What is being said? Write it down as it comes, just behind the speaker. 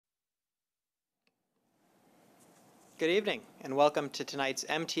Good evening, and welcome to tonight's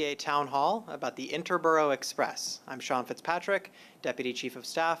MTA Town Hall about the Interborough Express. I'm Sean Fitzpatrick, Deputy Chief of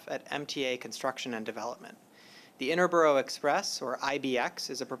Staff at MTA Construction and Development. The Interborough Express, or IBX,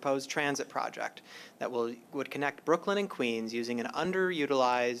 is a proposed transit project that would connect Brooklyn and Queens using an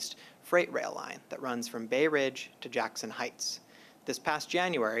underutilized freight rail line that runs from Bay Ridge to Jackson Heights. This past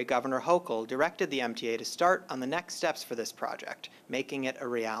January, Governor Hochul directed the MTA to start on the next steps for this project, making it a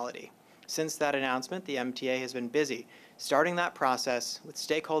reality. Since that announcement, the MTA has been busy starting that process with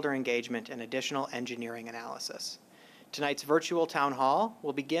stakeholder engagement and additional engineering analysis. Tonight's virtual town hall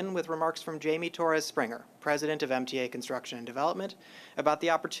will begin with remarks from Jamie Torres-Springer, President of MTA Construction and Development, about the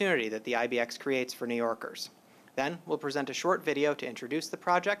opportunity that the IBX creates for New Yorkers. Then we'll present a short video to introduce the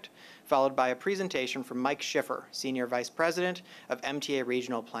project, followed by a presentation from Mike Shiffer, Senior Vice President of MTA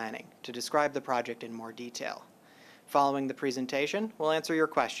Regional Planning, to describe the project in more detail. Following the presentation, we'll answer your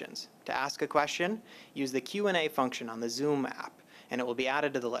questions. To ask a question, use the Q&A function on the Zoom app, and it will be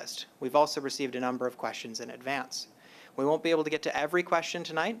added to the list. We've also received a number of questions in advance. We won't be able to get to every question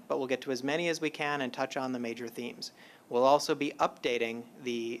tonight, but we'll get to as many as we can and touch on the major themes. We'll also be updating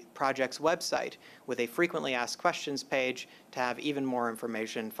the project's website with a frequently asked questions page to have even more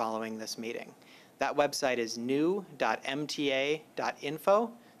information following this meeting. That website is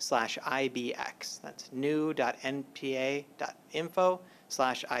new.mta.info/IBX. That's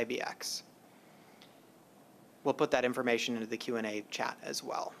new.mta.info/IBX. We'll put that information into the Q&A chat as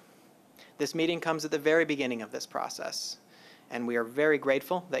well. This meeting comes at the very beginning of this process, and we are very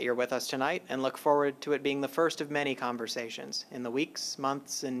grateful that you're with us tonight and look forward to it being the first of many conversations in the weeks,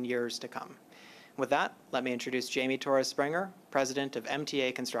 months, and years to come. With that, let me introduce Jamie Torres-Springer, President of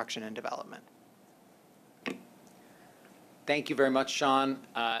MTA Construction and Development. Thank you very much, Sean.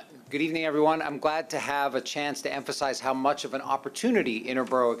 Good evening, everyone. I'm glad to have a chance to emphasize how much of an opportunity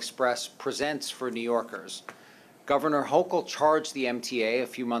Interborough Express presents for New Yorkers. Governor Hochul charged the MTA a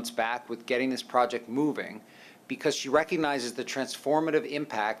few months back with getting this project moving because she recognizes the transformative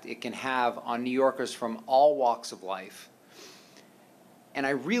impact it can have on New Yorkers from all walks of life. And I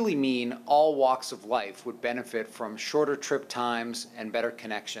really mean all walks of life would benefit from shorter trip times and better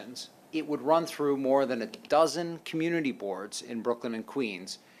connections. It would run through more than a dozen community boards in Brooklyn and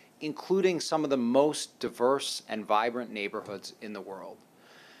Queens, including some of the most diverse and vibrant neighborhoods in the world.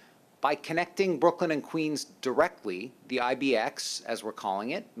 By connecting Brooklyn and Queens directly, the IBX, as we're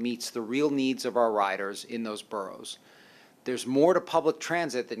calling it, meets the real needs of our riders in those boroughs. There's more to public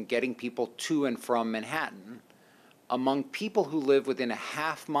transit than getting people to and from Manhattan. Among people who live within a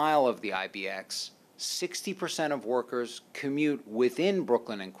half mile of the IBX, 60% of workers commute within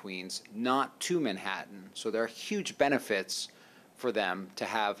Brooklyn and Queens, not to Manhattan. So there are huge benefits for them to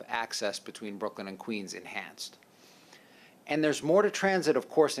have access between Brooklyn and Queens enhanced. And there's more to transit, of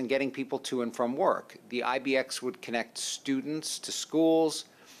course, than getting people to and from work. The IBX would connect students to schools.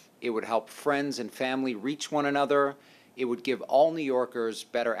 It would help friends and family reach one another. It would give all New Yorkers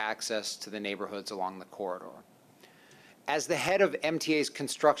better access to the neighborhoods along the corridor. As the head of MTA's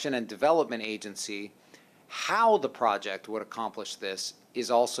Construction and Development Agency, how the project would accomplish this is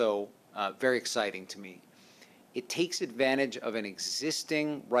also very exciting to me. It takes advantage of an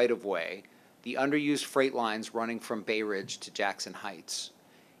existing right-of-way, the underused freight lines running from Bay Ridge to Jackson Heights.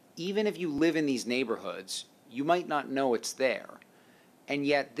 Even if you live in these neighborhoods, you might not know it's there. And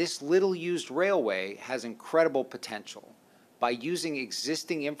yet this little used railway has incredible potential. By using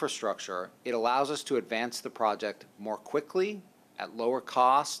existing infrastructure, it allows us to advance the project more quickly, at lower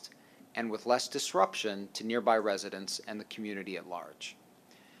cost, and with less disruption to nearby residents and the community at large.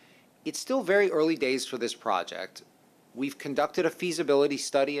 It's still very early days for this project. We've conducted a feasibility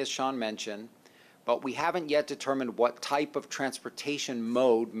study, as Sean mentioned, but we haven't yet determined what type of transportation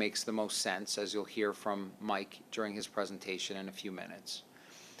mode makes the most sense, as you'll hear from Mike during his presentation in a few minutes.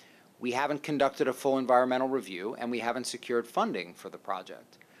 We haven't conducted a full environmental review, and we haven't secured funding for the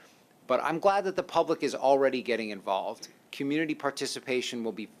project. But I'm glad that the public is already getting involved. Community participation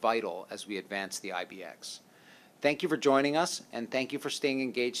will be vital as we advance the IBX. Thank you for joining us, and thank you for staying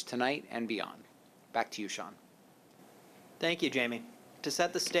engaged tonight and beyond. Back to you, Sean. Thank you, Jamie. To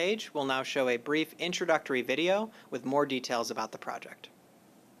set the stage, we'll now show a brief introductory video with more details about the project.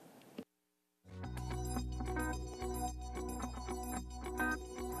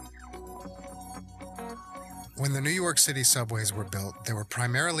 When the New York City subways were built, they were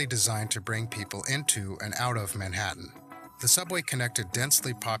primarily designed to bring people into and out of Manhattan. The subway connected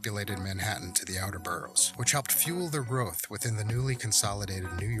densely populated Manhattan to the outer boroughs, which helped fuel their growth within the newly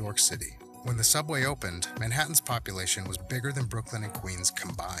consolidated New York City. When the subway opened, Manhattan's population was bigger than Brooklyn and Queens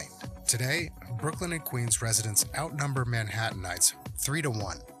combined. Today, Brooklyn and Queens residents outnumber Manhattanites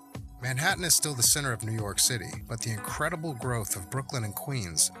 3-1. Manhattan is still the center of New York City, but the incredible growth of Brooklyn and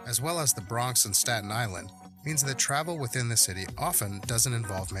Queens, as well as the Bronx and Staten Island, means that travel within the city often doesn't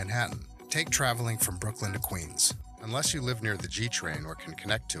involve Manhattan. Take traveling from Brooklyn to Queens. Unless you live near the G train or can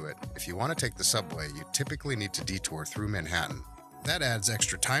connect to it, if you want to take the subway, you typically need to detour through Manhattan. That adds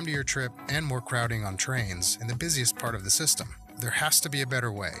extra time to your trip and more crowding on trains in the busiest part of the system. There has to be a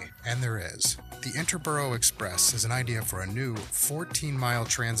better way, and there is. The Interborough Express is an idea for a new 14-mile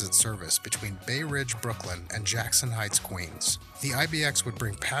transit service between Bay Ridge, Brooklyn, and Jackson Heights, Queens. The IBX would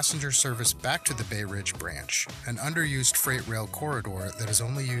bring passenger service back to the Bay Ridge branch, an underused freight rail corridor that is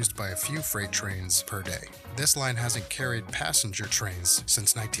only used by a few freight trains per day. This line hasn't carried passenger trains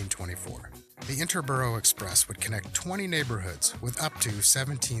since 1924. The Interborough Express would connect 20 neighborhoods with up to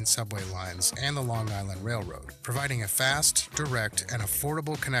 17 subway lines and the Long Island Railroad, providing a fast, direct, and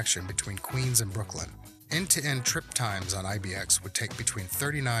affordable connection between Queens and Brooklyn. End-to-end trip times on IBX would take between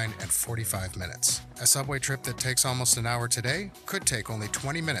 39 and 45 minutes. A subway trip that takes almost an hour today could take only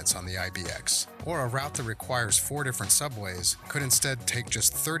 20 minutes on the IBX. Or a route that requires 4 different subways could instead take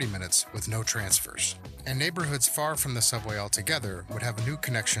just 30 minutes with no transfers. And neighborhoods far from the subway altogether would have new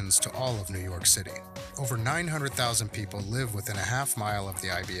connections to all of New York City. Over 900,000 people live within a half mile of the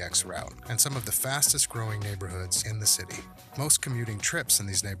IBX route, and some of the fastest growing neighborhoods in the city. Most commuting trips in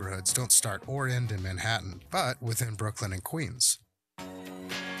these neighborhoods don't start or end in Manhattan, but within Brooklyn and Queens.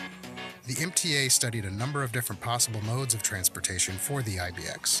 The MTA studied a number of different possible modes of transportation for the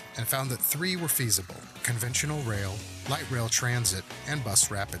IBX and found that 3 were feasible: conventional rail, light rail transit, and bus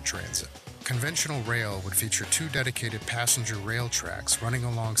rapid transit. Conventional rail would feature 2 dedicated passenger rail tracks running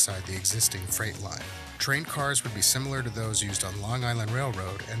alongside the existing freight line. Train cars would be similar to those used on Long Island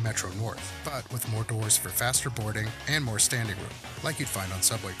Railroad and Metro North, but with more doors for faster boarding and more standing room, like you'd find on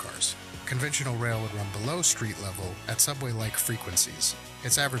subway cars. Conventional rail would run below street level at subway-like frequencies.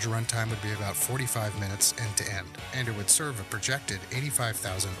 Its average runtime would be about 45 minutes end to end, and it would serve a projected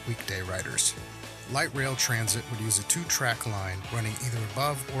 85,000 weekday riders. Light rail transit would use a 2-track line running either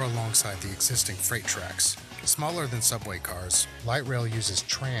above or alongside the existing freight tracks. Smaller than subway cars, light rail uses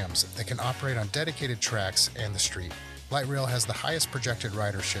trams that can operate on dedicated tracks and the street. Light rail has the highest projected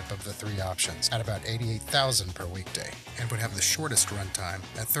ridership of the 3 options at about 88,000 per weekday and would have the shortest runtime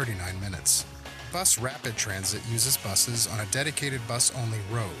at 39 minutes. Bus rapid transit uses buses on a dedicated bus-only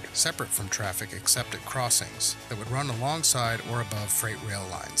road, separate from traffic except at crossings, that would run alongside or above freight rail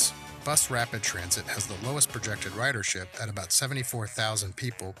lines. Bus rapid transit has the lowest projected ridership at about 74,000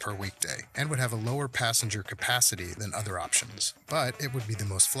 people per weekday and would have a lower passenger capacity than other options, but it would be the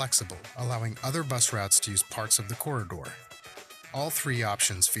most flexible, allowing other bus routes to use parts of the corridor. All 3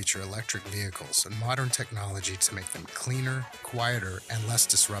 options feature electric vehicles and modern technology to make them cleaner, quieter, and less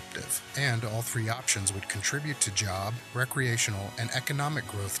disruptive. And all 3 options would contribute to job, recreational, and economic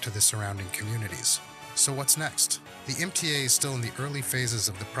growth to the surrounding communities. So what's next? The MTA is still in the early phases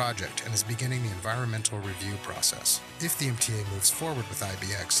of the project and is beginning the environmental review process. If the MTA moves forward with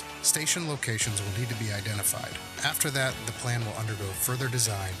IBX, station locations will need to be identified. After that, the plan will undergo further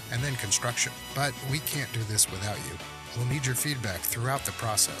design and then construction. But we can't do this without you. We'll need your feedback throughout the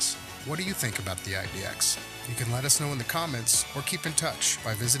process. What do you think about the IBX? You can let us know in the comments or keep in touch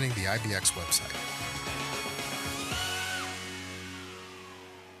by visiting the IBX website.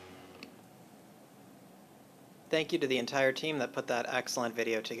 Thank you to the entire team that put that excellent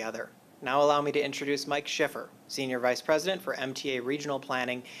video together. Now allow me to introduce Mike Shiffer, Senior Vice President for MTA Regional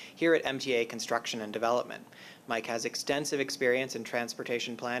Planning here at MTA Construction and Development. Mike has extensive experience in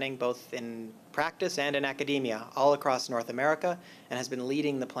transportation planning, both in practice and in academia, all across North America, and has been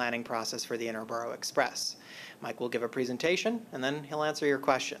leading the planning process for the Interborough Express. Mike will give a presentation, and then he'll answer your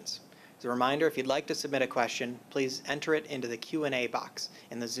questions. As a reminder, if you'd like to submit a question, please enter it into the Q&A box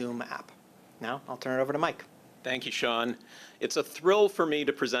in the Zoom app. Now, I'll turn it over to Mike. Thank you, Sean. It's a thrill for me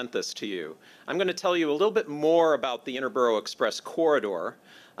to present this to you. I'm going to tell you a little bit more about the Interborough Express corridor.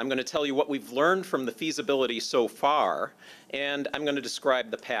 I'm going to tell you what we've learned from the feasibility so far, and I'm going to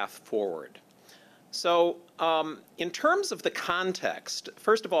describe the path forward. So in terms of the context,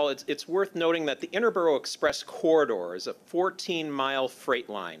 first of all, it's worth noting that the Interborough Express corridor is a 14-mile freight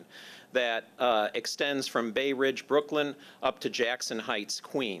line that extends from Bay Ridge, Brooklyn, up to Jackson Heights,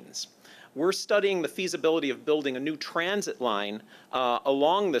 Queens. We're studying the feasibility of building a new transit line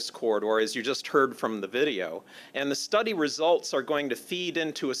along this corridor, as you just heard from the video. And the study results are going to feed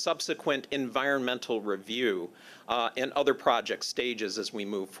into a subsequent environmental review and other project stages as we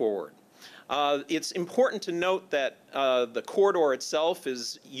move forward. It's important to note that the corridor itself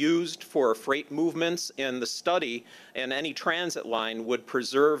is used for freight movements, and the study and any transit line would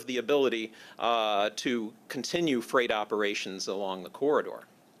preserve the ability to continue freight operations along the corridor.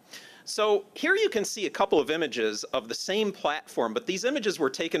 So here you can see a couple of images of the same platform, but these images were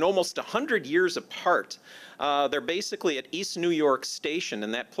taken almost 100 years apart. They're basically at East New York Station,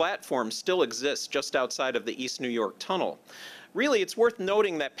 and that platform still exists just outside of the East New York Tunnel. Really, it's worth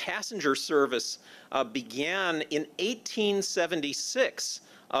noting that passenger service began in 1876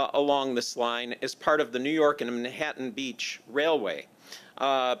 along this line as part of the New York and Manhattan Beach Railway.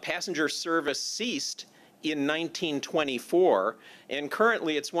 Passenger service ceased in 1924, and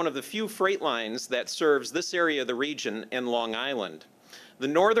currently it's one of the few freight lines that serves this area of the region and Long Island. The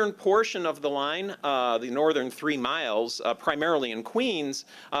northern portion of the line, the northern 3 miles, primarily in Queens,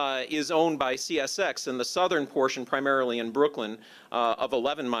 is owned by CSX, and the southern portion, primarily in Brooklyn, of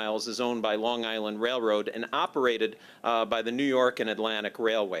 11 miles, is owned by Long Island Railroad and operated by the New York and Atlantic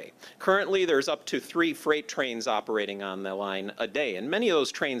Railway. Currently, there's up to 3 freight trains operating on the line a day, and many of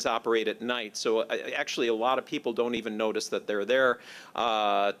those trains operate at night, so actually a lot of people don't even notice that they're there,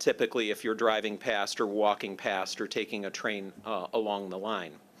 typically if you're driving past or walking past or taking a train along the line.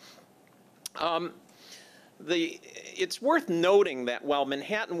 It's worth noting that while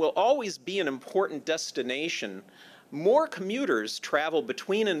Manhattan will always be an important destination, more commuters travel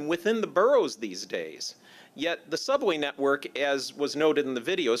between and within the boroughs these days. Yet the subway network, as was noted in the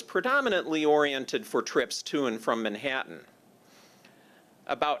video, is predominantly oriented for trips to and from Manhattan.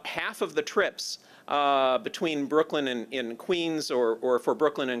 About half of the trips between Brooklyn and Queens, or for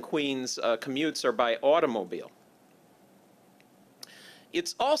Brooklyn and Queens commutes, are by automobile.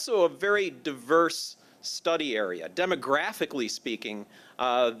 It's also a very diverse study area. Demographically speaking,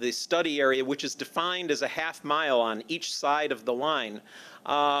 the study area, which is defined as a half mile on each side of the line,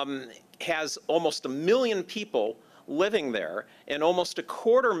 has almost 1 million people living there and almost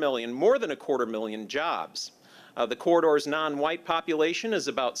more than a quarter million jobs. The corridor's non-white population is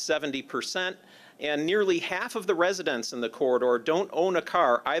about 70%, and nearly half of the residents in the corridor don't own a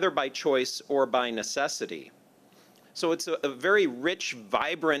car either by choice or by necessity. So it's a very rich,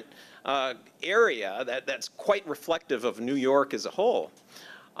 vibrant area that's quite reflective of New York as a whole.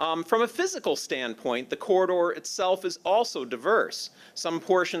 From a physical standpoint, the corridor itself is also diverse. Some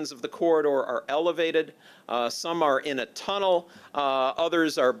portions of the corridor are elevated, some are in a tunnel,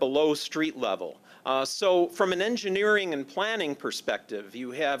 others are below street level. So from an engineering and planning perspective, you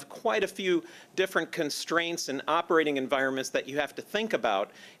have quite a few different constraints and operating environments that you have to think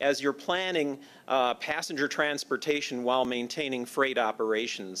about as you're planning passenger transportation while maintaining freight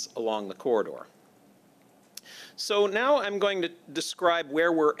operations along the corridor. So now I'm going to describe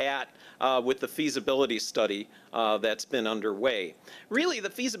where we're at with the feasibility study that's been underway. Really, the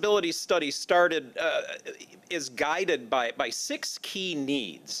feasibility study is guided by 6 key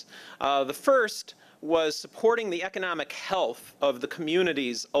needs. The first was supporting the economic health of the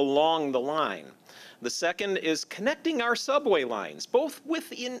communities along the line. The second is connecting our subway lines, both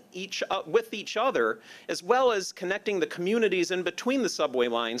with each other, as well as connecting the communities in between the subway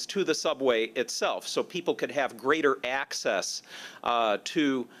lines to the subway itself, so people could have greater access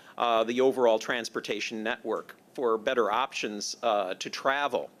to the overall transportation network for better options to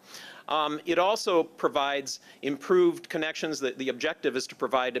travel. It also provides improved connections. The objective is to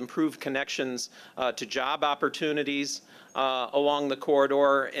provide improved connections to job opportunities along the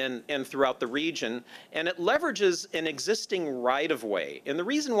corridor and throughout the region. And it leverages an existing right-of-way. And the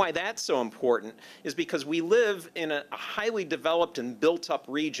reason why that's so important is because we live in a highly developed and built-up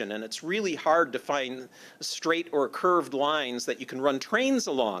region, and it's really hard to find straight or curved lines that you can run trains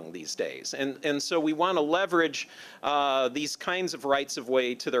along these days. And so we want to leverage these kinds of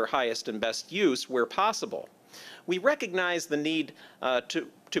rights-of-way to their highest and best use where possible. We recognize the need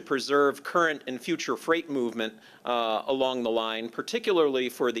to preserve current and future freight movement along the line, particularly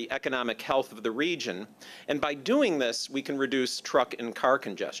for the economic health of the region. And by doing this, we can reduce truck and car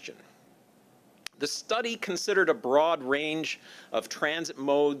congestion. The study considered a broad range of transit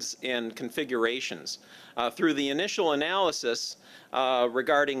modes and configurations. Through the initial analysis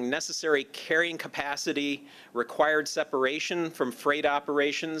regarding necessary carrying capacity, required separation from freight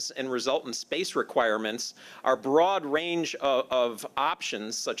operations, and resultant space requirements, our broad range of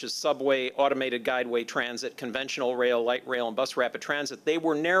options, such as subway, automated guideway transit, conventional rail, light rail, and bus rapid transit, they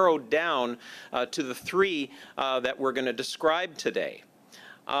were narrowed down to the 3 that we're going to describe today.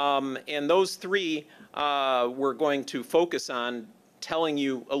 And those 3 we're going to focus on telling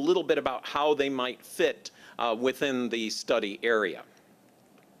you a little bit about how they might fit within the study area.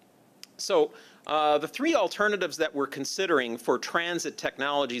 So the 3 alternatives that we're considering for transit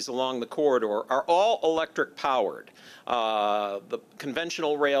technologies along the corridor are all electric powered. The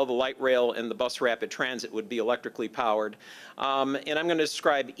conventional rail, the light rail, and the bus rapid transit would be electrically powered. And I'm going to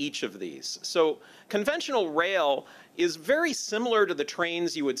describe each of these. So Conventional rail is very similar to the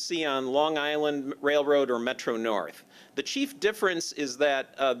trains you would see on Long Island Railroad or Metro North. The chief difference is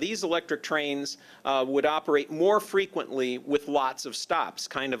that these electric trains would operate more frequently with lots of stops,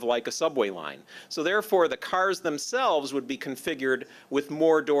 kind of like a subway line. So therefore, the cars themselves would be configured with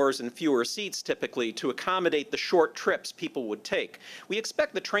more doors and fewer seats typically to accommodate the short trips people would take. We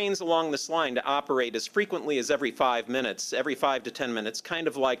expect the trains along this line to operate as frequently as every 5 minutes, every 5 to 10 minutes, kind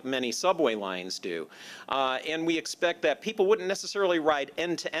of like many subway lines do. And we expect that people wouldn't necessarily ride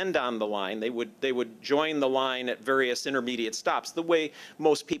end to end on the line. They would join the line at various intermediate stops, the way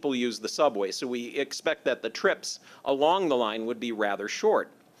most people use the subway. So we expect that the trips along the line would be rather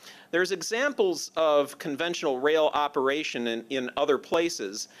short. There's examples of conventional rail operation in other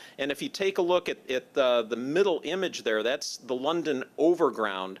places, and if you take a look at the middle image there, that's the London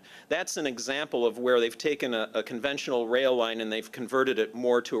Overground. That's an example of where they've taken a conventional rail line and they've converted it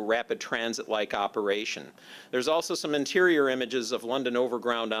more to a rapid transit-like operation. There's also some interior images of London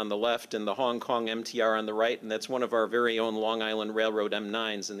Overground on the left and the Hong Kong MTR on the right, and that's one of our very own Long Island Railroad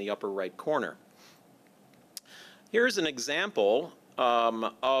M9s in the upper right corner. Here's an example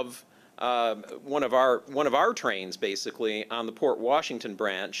of one of our trains, basically, on the Port Washington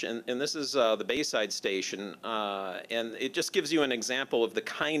branch, and this is the Bayside station, and it just gives you an example of the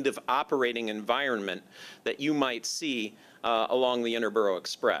kind of operating environment that you might see along the Interborough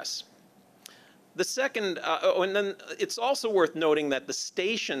Express. The second, and then it's also worth noting that the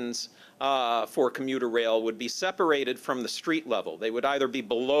stations for commuter rail would be separated from the street level. They would either be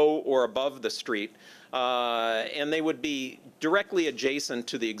below or above the street, and they would be directly adjacent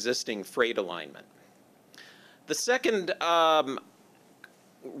to the existing freight alignment. The second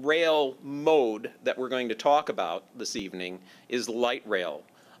rail mode that we're going to talk about this evening is light rail.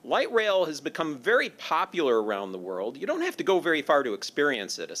 Light rail has become very popular around the world. You don't have to go very far to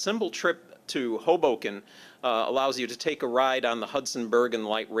experience it. A simple trip to Hoboken allows you to take a ride on the Hudson-Bergen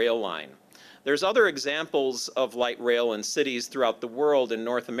light rail line. There's other examples of light rail in cities throughout the world. In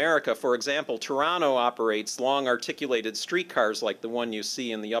North America, for example, Toronto operates long articulated streetcars like the one you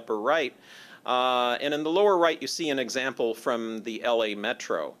see in the upper right. And in the lower right, you see an example from the LA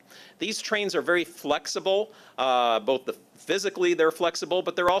Metro. These trains are very flexible, physically they're flexible,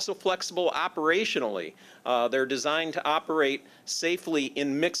 but they're also flexible operationally. They're designed to operate safely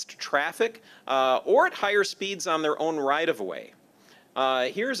in mixed traffic or at higher speeds on their own right-of-way.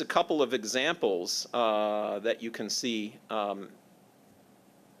 Here's a couple of examples that you can see.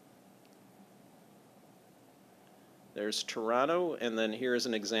 There's Toronto, and then here's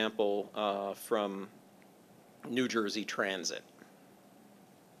an example from New Jersey Transit.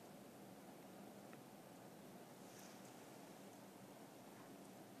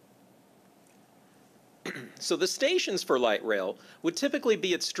 So the stations for light rail would typically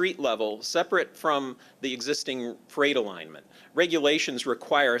be at street level, separate from the existing freight alignment. Regulations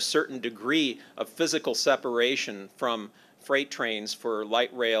require a certain degree of physical separation from freight trains for light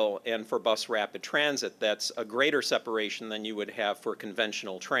rail and for bus rapid transit. That's a greater separation than you would have for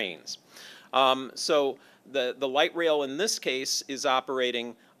conventional trains. So the light rail in this case is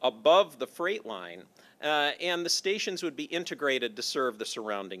operating above the freight line, and the stations would be integrated to serve the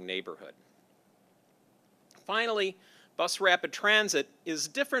surrounding neighborhood. Finally, bus rapid transit is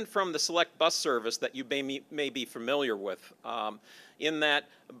different from the select bus service that you may be familiar with, in that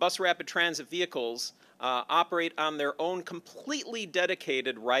bus rapid transit vehicles operate on their own completely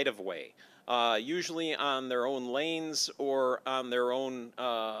dedicated right-of-way, usually on their own lanes or on their own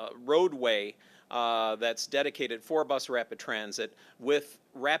roadway that's dedicated for bus rapid transit with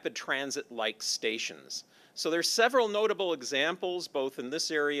rapid transit-like stations. So there's several notable examples both in this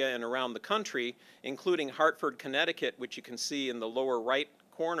area and around the country, including Hartford, Connecticut, which you can see in the lower right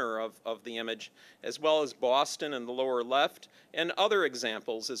corner of the image, as well as Boston in the lower left, and other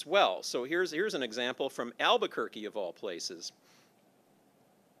examples as well. So here's an example from Albuquerque, of all places.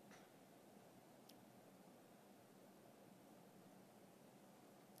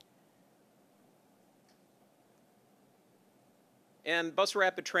 And bus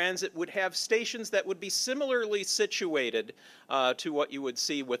rapid transit would have stations that would be similarly situated to what you would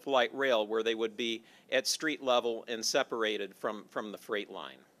see with light rail, where they would be at street level and separated from the freight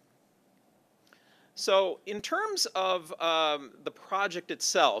line. So in terms of the project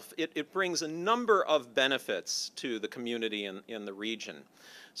itself, it brings a number of benefits to the community in the region.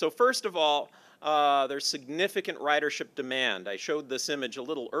 So first of all, there's significant ridership demand. I showed this image a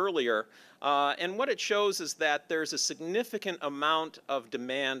little earlier, and what it shows is that there's a significant amount of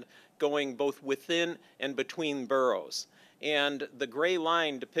demand going both within and between boroughs. And the gray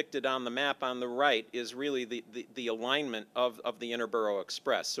line depicted on the map on the right is really the alignment of the Interborough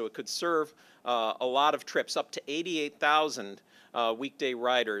Express. So it could serve a lot of trips, up to 88,000 weekday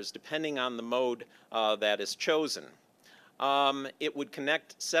riders, depending on the mode that is chosen. It would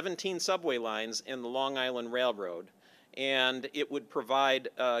connect 17 subway lines in the Long Island Railroad, and it would provide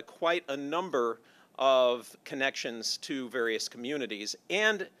quite a number of connections to various communities,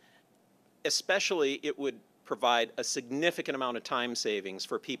 and especially it would provide a significant amount of time savings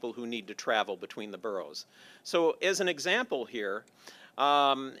for people who need to travel between the boroughs. So as an example here,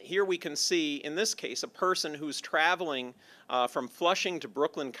 here we can see, in this case, a person who's traveling from Flushing to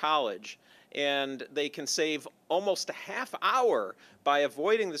Brooklyn College, and they can save almost a half hour by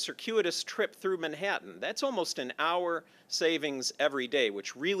avoiding the circuitous trip through Manhattan. That's almost an hour savings every day,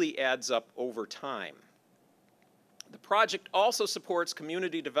 which really adds up over time. The project also supports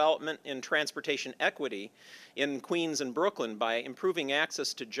community development and transportation equity in Queens and Brooklyn by improving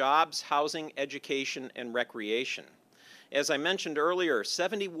access to jobs, housing, education, and recreation. As I mentioned earlier,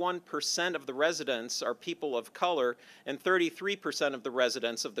 71% of the residents are people of color, and 33% of the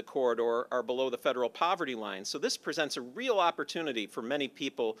residents of the corridor are below the federal poverty line. So this presents a real opportunity for many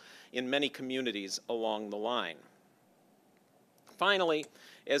people in many communities along the line. Finally,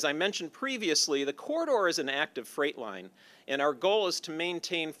 as I mentioned previously, the corridor is an active freight line, and our goal is to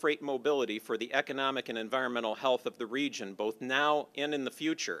maintain freight mobility for the economic and environmental health of the region, both now and in the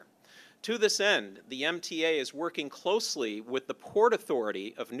future. To this end, the MTA is working closely with the Port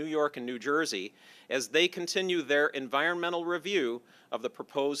Authority of New York and New Jersey as they continue their environmental review of the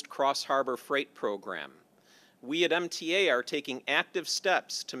proposed cross-harbor freight program. We at MTA are taking active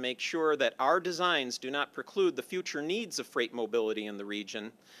steps to make sure that our designs do not preclude the future needs of freight mobility in the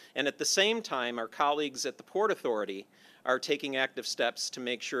region, and at the same time, our colleagues at the Port Authority are taking active steps to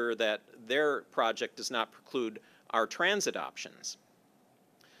make sure that their project does not preclude our transit options.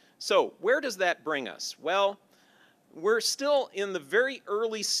 So, where does that bring us? Well, we're still in the very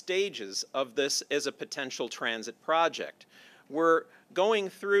early stages of this as a potential transit project. We're going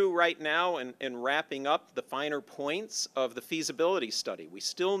through right now and wrapping up the finer points of the feasibility study. We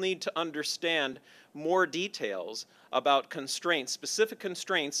still need to understand more details about constraints, specific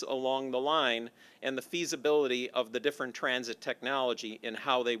constraints along the line, and the feasibility of the different transit technology and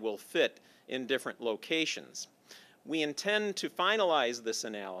how they will fit in different locations. We intend to finalize this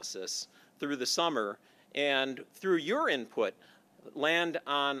analysis through the summer, and through your input, land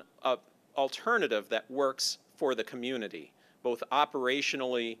on an alternative that works for the community, both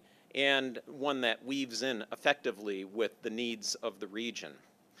operationally and one that weaves in effectively with the needs of the region.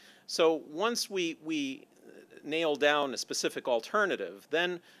 So once we nail down a specific alternative,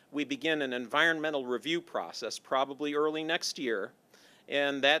 then we begin an environmental review process, probably early next year,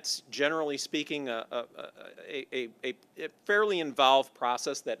 and that's, generally speaking, a fairly involved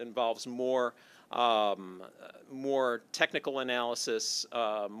process that involves more technical analysis,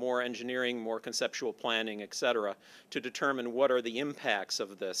 more engineering, more conceptual planning, et cetera, to determine what are the impacts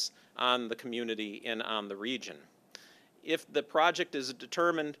of this on the community and on the region. If the project is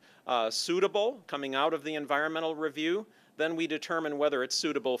determined suitable coming out of the environmental review, then we determine whether it's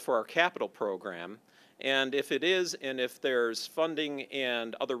suitable for our capital program. And if it is, and if there's funding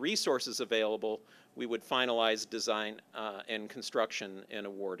and other resources available, we would finalize design and construction and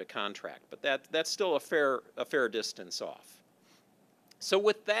award a contract. But that's still a fair distance off. So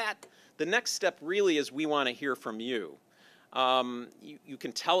with that, the next step really is we want to hear from you. You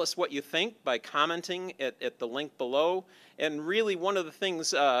can tell us what you think by commenting at the link below. And really one of the things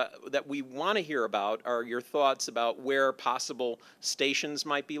that we want to hear about are your thoughts about where possible stations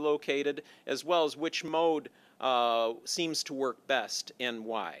might be located, as well as which mode seems to work best and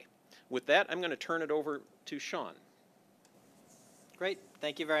why. With that, I'm going to turn it over to Sean. Great.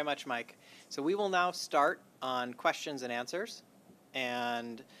 Thank you very much, Mike. So we will now start on questions and answers.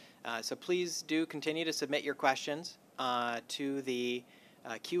 And so please do continue to submit your questions to the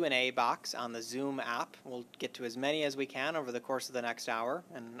Q&A box on the Zoom app. We'll get to as many as we can over the course of the next hour,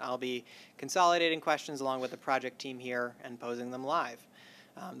 and I'll be consolidating questions along with the project team here and posing them live.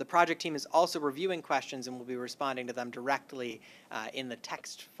 The project team is also reviewing questions and will be responding to them directly in the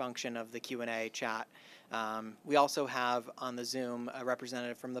text function of the Q&A chat. We also have on the Zoom a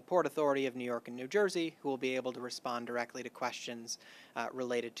representative from the Port Authority of New York and New Jersey who will be able to respond directly to questions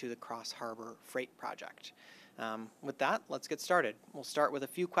related to the Cross Harbor Freight Project. With that, let's get started. We'll start with a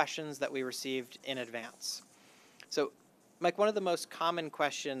few questions that we received in advance. So, Mike, one of the most common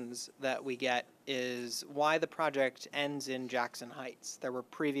questions that we get is why the project ends in Jackson Heights. There were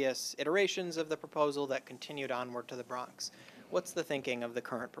previous iterations of the proposal that continued onward to the Bronx. What's the thinking of the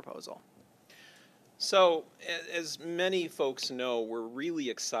current proposal? So, as many folks know, we're really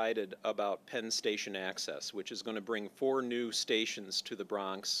excited about Penn Station Access, which is going to bring 4 new stations to the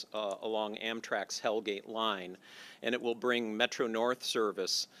Bronx along Amtrak's Hellgate line, and it will bring Metro North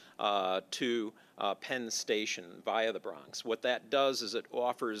service to Penn Station via the Bronx. What that does is it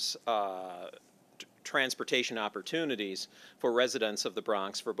offers transportation opportunities for residents of the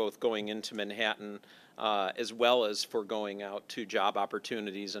Bronx for both going into Manhattan as well as for going out to job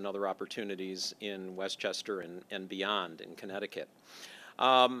opportunities and other opportunities in Westchester and beyond in Connecticut.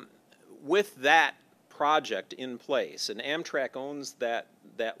 With that project in place, and Amtrak owns that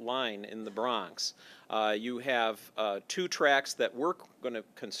line in the Bronx, you have 2 tracks that we're going to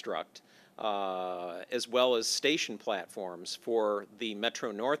construct, as well as station platforms for the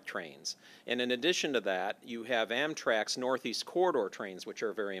Metro North trains. And in addition to that, you have Amtrak's Northeast Corridor trains, which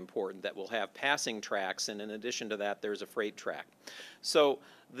are very important, that will have passing tracks, and in addition to that, there's a freight track. So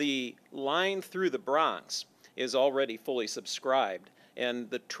the line through the Bronx is already fully subscribed, and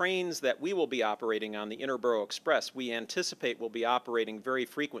the trains that we will be operating on the Interborough Express, we anticipate will be operating very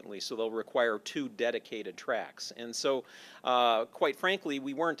frequently, so they'll require 2 dedicated tracks. And so, quite frankly,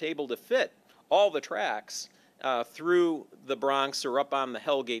 we weren't able to fit all the tracks through the Bronx or up on the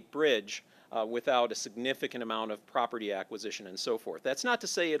Hellgate Bridge without a significant amount of property acquisition and so forth. That's not to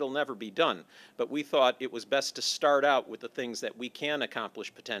say it'll never be done, but we thought it was best to start out with the things that we can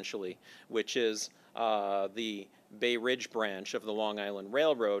accomplish potentially, which is the Bay Ridge branch of the Long Island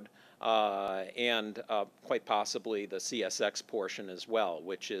Railroad, and quite possibly the CSX portion as well,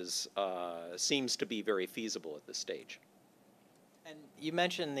 which is seems to be very feasible at this stage. And you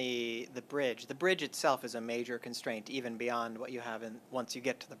mentioned the bridge. The bridge itself is a major constraint, even beyond what you have once you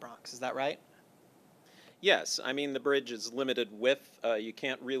get to the Bronx. Is that right? Yes, I mean the bridge is limited width. You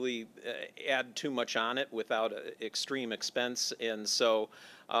can't really add too much on it without extreme expense, and so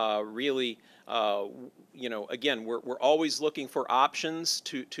really, you know, again, we're always looking for options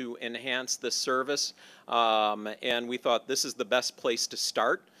to enhance this service, and we thought this is the best place to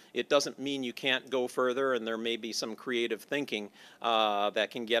start. It doesn't mean you can't go further, and there may be some creative thinking that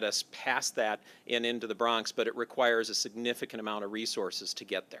can get us past that and into the Bronx, but it requires a significant amount of resources to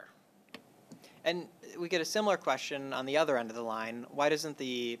get there. And we get a similar question on the other end of the line. Why doesn't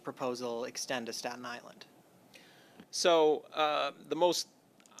the proposal extend to Staten Island? So the most,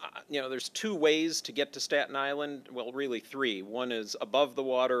 you know, there's 2 ways to get to Staten Island. Well, really 3. One is above the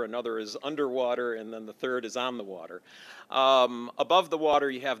water, another is underwater, and then the third is on the water. Above the water,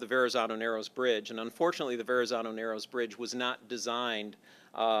 you have the Verrazano Narrows Bridge, and unfortunately, the Verrazano Narrows Bridge was not designed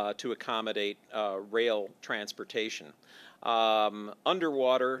to accommodate rail transportation.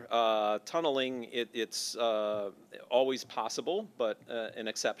 Underwater tunneling, it's always possible, but an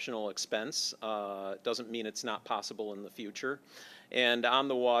exceptional expense. Doesn't mean it's not possible in the future. And on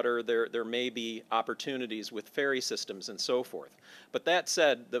the water, there may be opportunities with ferry systems and so forth. But that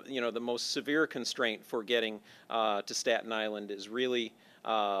said, the most severe constraint for getting to Staten Island is really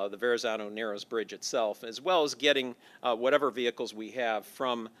the Verrazano Narrows Bridge itself, as well as getting whatever vehicles we have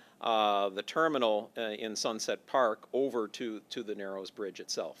from the terminal in Sunset Park over to the Narrows Bridge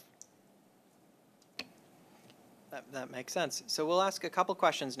itself. That makes sense. So we'll ask a couple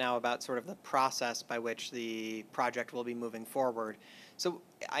questions now about sort of the process by which the project will be moving forward. So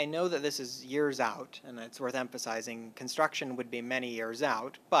I know that this is years out, and it's worth emphasizing construction would be many years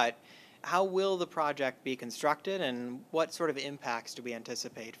out, but how will the project be constructed, and what sort of impacts do we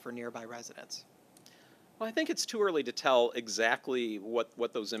anticipate for nearby residents? Well, I think it's too early to tell exactly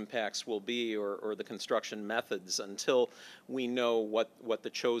what those impacts will be or the construction methods until we know what the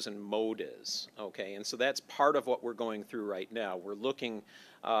chosen mode is, okay? And so that's part of what we're going through right now. We're looking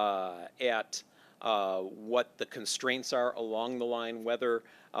at what the constraints are along the line, whether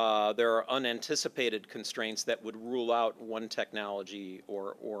there are unanticipated constraints that would rule out one technology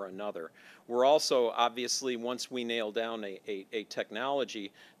or another. We're also, obviously, once we nail down a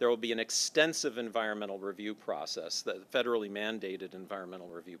technology, there will be an extensive environmental review process, the federally mandated environmental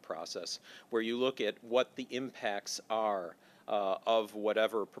review process, where you look at what the impacts are of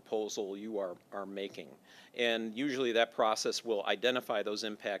whatever proposal you are making. And usually that process will identify those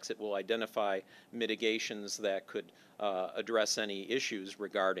impacts. It will identify mitigations that could address any issues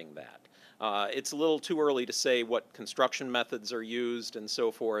regarding that. It's a little too early to say what construction methods are used and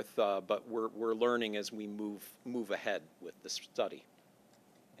so forth, but we're learning as we move ahead with this study.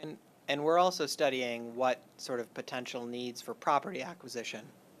 And we're also studying what sort of potential needs for property acquisition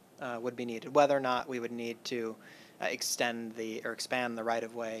would be needed, whether or not we would need to expand the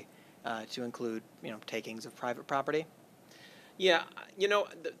right-of-way to include, takings of private property. Yeah,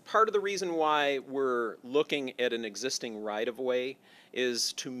 part of the reason why we're looking at an existing right-of-way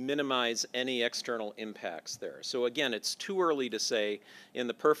is to minimize any external impacts there. So again, it's too early to say in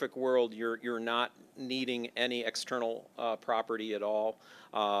the perfect world you're not needing any external property at all.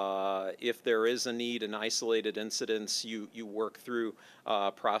 If there is a need in isolated incidents, you work through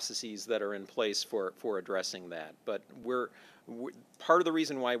processes that are in place for addressing that. But part of the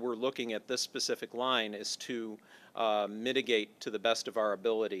reason why we're looking at this specific line is to mitigate to the best of our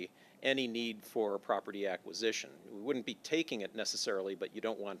ability any need for property acquisition. We wouldn't be taking it necessarily, but you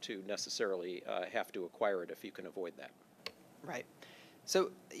don't want to necessarily have to acquire it if you can avoid that. Right. So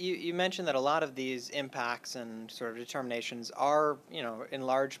you mentioned that a lot of these impacts and sort of determinations are, in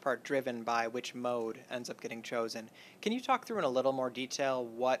large part driven by which mode ends up getting chosen. Can you talk through in a little more detail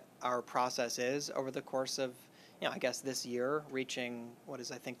what our process is over the course of, I guess this year, reaching what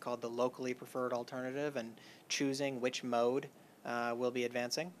is I think called the locally preferred alternative and choosing which mode we'll be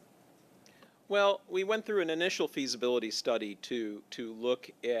advancing? Well, we went through an initial feasibility study to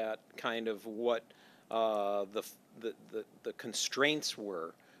look at kind of what the constraints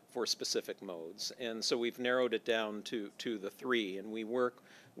were for specific modes, and so we've narrowed it down to the three, and we work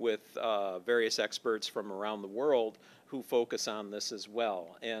with various experts from around the world who focus on this as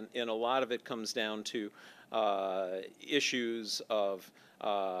well, and a lot of it comes down to issues of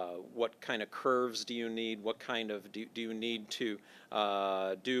what kind of curves do you need, what kind of do you need to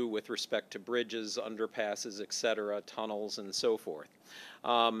do with respect to bridges, underpasses, etc., tunnels, and so forth.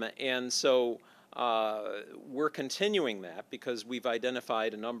 And so we're continuing that because we've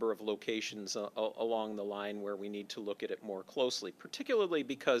identified a number of locations along the line where we need to look at it more closely, particularly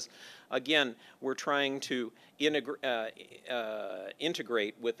because, again, we're trying to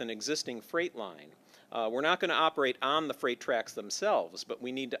integrate with an existing freight line. We're not going to operate on the freight tracks themselves, but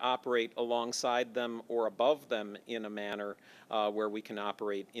we need to operate alongside them or above them in a manner where we can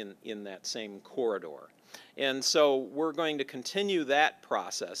operate in that same corridor. And so we're going to continue that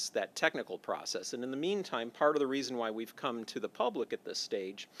process, that technical process. And in the meantime, part of the reason why we've come to the public at this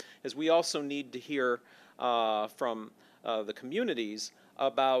stage is we also need to hear from the communities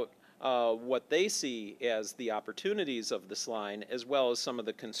about what they see as the opportunities of this line, as well as some of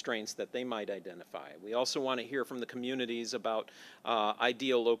the constraints that they might identify. We also want to hear from the communities about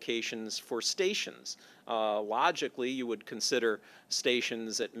ideal locations for stations. Logically, you would consider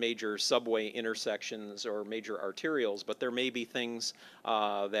stations at major subway intersections or major arterials, but there may be things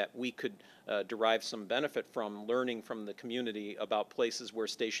that we could derive some benefit from learning from the community about places where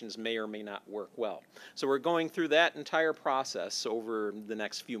stations may or may not work well. So we're going through that entire process over the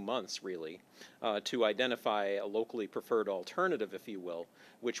next few months, really, to identify a locally preferred alternative, if you will,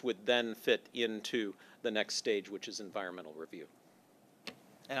 which would then fit into the next stage, which is environmental review.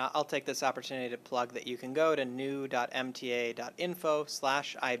 And I'll take this opportunity to plug that you can go to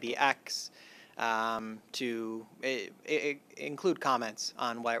new.mta.info/IBX to include comments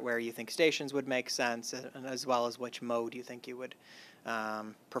on where you think stations would make sense, and as well as which mode you think you would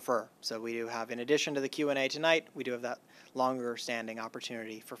prefer. So we do have, in addition to the Q&A tonight, we do have that longer standing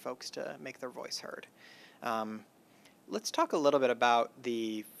opportunity for folks to make their voice heard. Let's talk a little bit about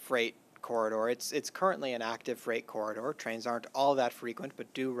the freight corridor. It's currently an active freight corridor. Trains aren't all that frequent,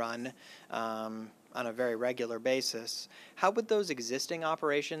 but do run on a very regular basis. How would those existing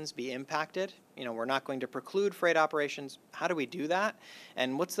operations be impacted? We're not going to preclude freight operations. How do we do that?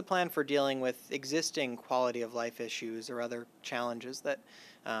 And what's the plan for dealing with existing quality of life issues or other challenges that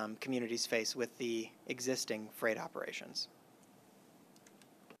communities face with the existing freight operations?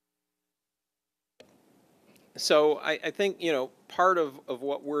 So I think, part of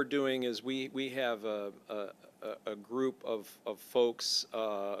what we're doing is we have a group of folks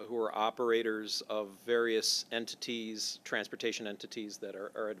who are operators of various entities, transportation entities that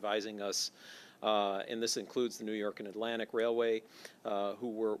are advising us, and this includes the New York and Atlantic Railway, who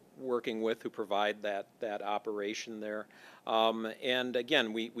we're working with, who provide that operation there. And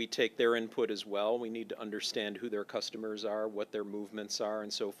again, we take their input as well. We need to understand who their customers are, what their movements are,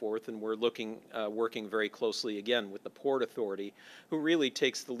 and so forth. And we're working very closely, again, with the Port Authority, who really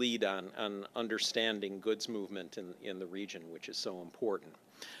takes the lead on understanding goods movement in the region, which is so important.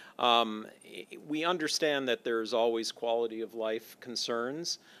 We understand that there's always quality of life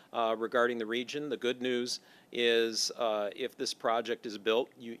concerns regarding the region. The good news is if this project is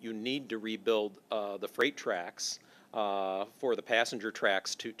built, you need to rebuild the freight tracks for the passenger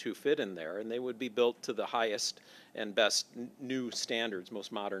tracks to fit in there, and they would be built to the highest and best new standards,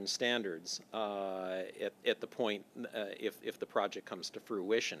 most modern standards at the point if the project comes to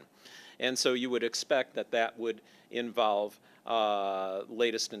fruition. And so you would expect that would involve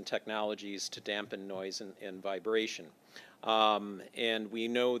latest in technologies to dampen noise and vibration. And we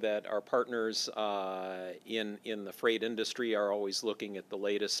know that our partners in the freight industry are always looking at the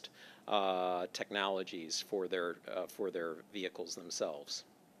latest technologies for their vehicles themselves.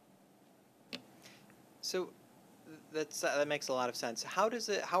 So that makes a lot of sense. How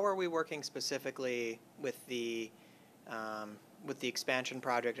are we working specifically with the expansion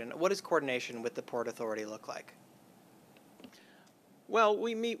project, and what does coordination with the Port Authority look like? Well,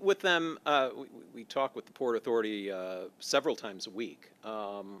 we meet with them. We talk with the Port Authority several times a week.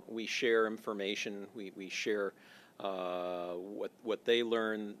 We share information. We share what they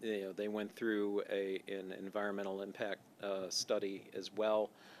learn. You know, they went through an environmental impact study as well,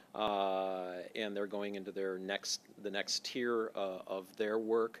 and they're going into the next tier of their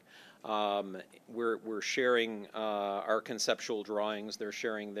work. We're sharing our conceptual drawings. They're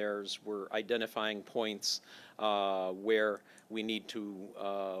sharing theirs. We're identifying points where we need to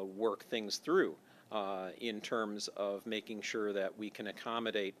work things through in terms of making sure that we can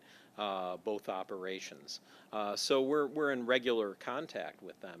accommodate both operations. So we're in regular contact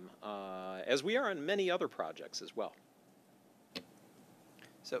with them, as we are on many other projects as well.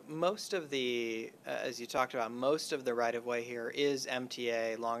 So most of the, as you talked about, most of the right-of-way here is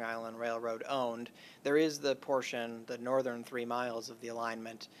MTA, Long Island Railroad owned. There is the portion, the northern 3 miles of the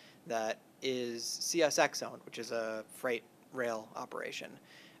alignment, that is CSX owned, which is a freight rail operation.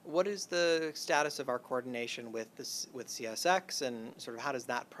 What is the status of our coordination with CSX, and sort of how does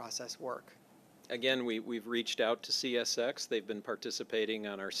that process work? Again, we've reached out to CSX. They've been participating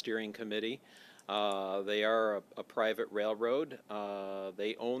on our steering committee. They are a private railroad.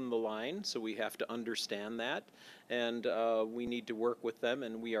 They own the line, so we have to understand that, and we need to work with them,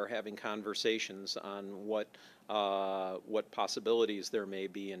 and we are having conversations on what possibilities there may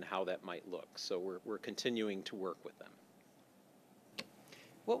be and how that might look. So we're continuing to work with them.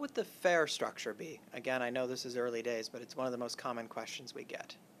 What would the fare structure be? Again, I know this is early days, but it's one of the most common questions we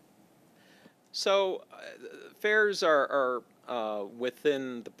get. So fares are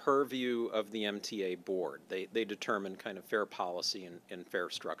within the purview of the MTA board. They determine kind of fare policy and fare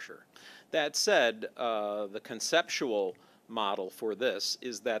structure. That said, the conceptual model for this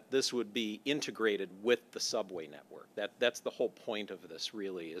is that this would be integrated with the subway network. That's the whole point of this,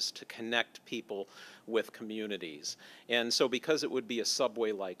 really, is to connect people with communities. And so because it would be a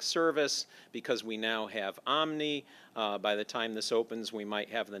subway-like service, because we now have Omni, by the time this opens, we might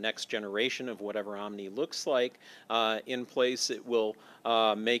have the next generation of whatever Omni looks like in place. It will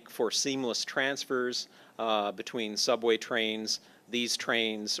make for seamless transfers between subway trains, these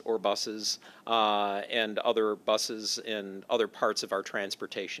trains or buses, and other buses in other parts of our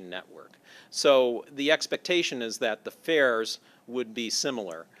transportation network. So the expectation is that the fares would be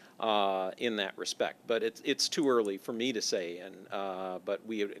similar in that respect, but it's too early for me to say, but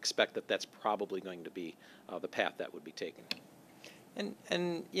we would expect that that's probably going to be the path that would be taken.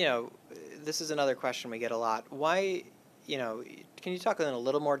 And you know, this is another question we get a lot. Why, you know, can you talk in a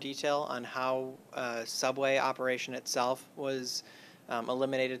little more detail on how subway operation itself was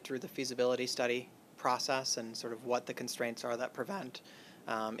eliminated through the feasibility study process, and sort of what the constraints are that prevent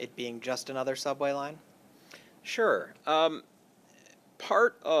it being just another subway line? Sure.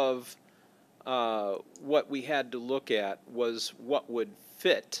 Part of what we had to look at was what would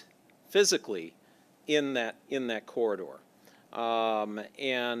fit physically in that corridor.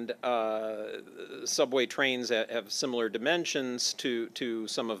 And subway trains have similar dimensions to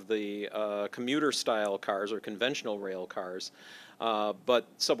some of the commuter-style cars or conventional rail cars, but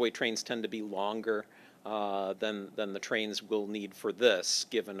subway trains tend to be longer than the trains will need for this,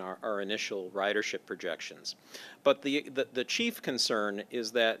 given our initial ridership projections. But the chief concern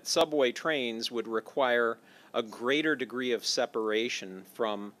is that subway trains would require a greater degree of separation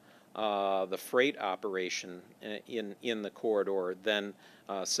from the freight operation in the corridor than,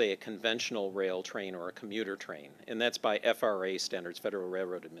 say, a conventional rail train or a commuter train. And that's by FRA standards, Federal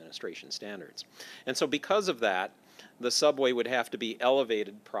Railroad Administration standards. And so because of that, the subway would have to be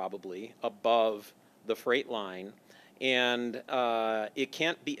elevated probably above the freight line, and it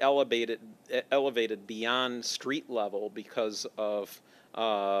can't be elevated beyond street level because of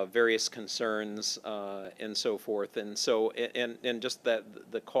various concerns and so forth, and so and just that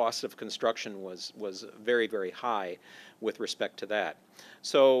the cost of construction was very, very high with respect to that.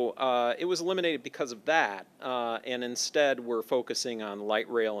 So it was eliminated because of that, and instead we're focusing on light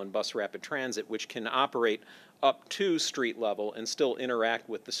rail and bus rapid transit, which can operate up to street level and still interact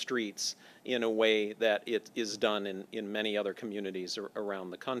with the streets in a way that it is done in many other communities around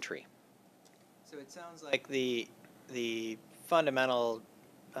the country. So it sounds like the fundamental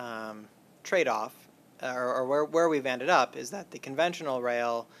trade-off, or where we've ended up, is that the conventional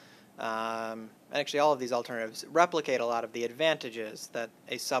rail actually all of these alternatives replicate a lot of the advantages that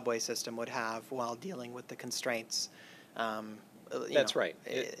a subway system would have while dealing with the constraints. That's right.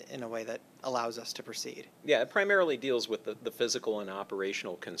 In a way that allows us to proceed. Yeah, it primarily deals with the physical and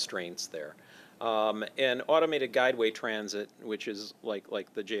operational constraints there. And automated guideway transit, which is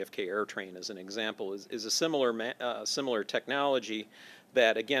like the JFK Air Train as an example, is a similar technology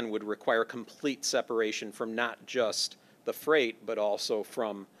that, again, would require complete separation from not just the freight, but also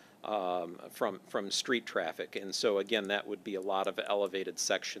from street traffic. And so, again, that would be a lot of elevated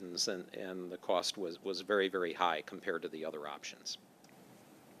sections, and the cost was very, very high compared to the other options.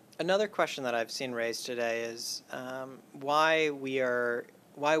 Another question that I've seen raised today is why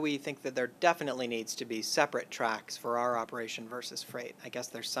we think that there definitely needs to be separate tracks for our operation versus freight. I guess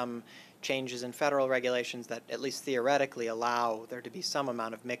there's some changes in federal regulations that at least theoretically allow there to be some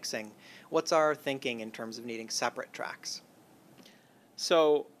amount of mixing. What's our thinking in terms of needing separate tracks?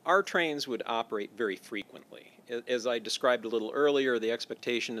 So our trains would operate very frequently. As I described a little earlier, the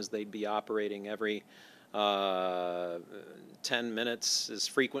expectation is they'd be operating every 10 minutes, as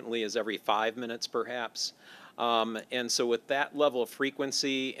frequently as every 5 minutes perhaps. And so with that level of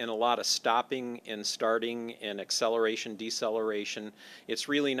frequency and a lot of stopping and starting and acceleration, deceleration, it's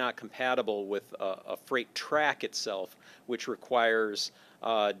really not compatible with a freight track itself, which requires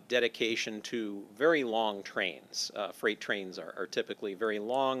dedication to very long trains. Freight trains are typically very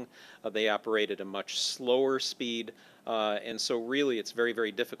long. They operate at a much slower speed. And so really it's very,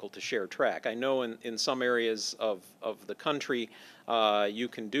 very difficult to share track. I know in some areas of the country you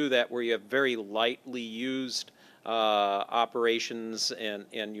can do that where you have very lightly used operations,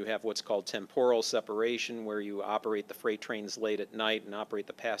 and you have what's called temporal separation, where you operate the freight trains late at night and operate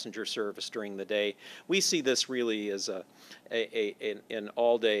the passenger service during the day. We see this really as an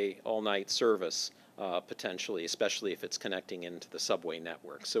all-day, all-night service. Potentially, especially if it's connecting into the subway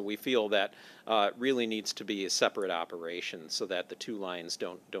network. So we feel that really needs to be a separate operation so that the two lines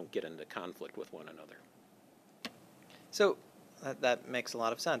don't get into conflict with one another. So that makes a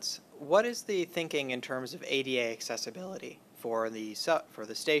lot of sense. What is the thinking in terms of ADA accessibility for the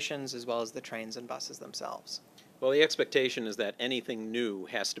stations as well as the trains and buses themselves? Well, the expectation is that anything new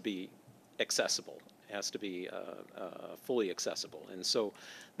has to be accessible. Has to be fully accessible. And so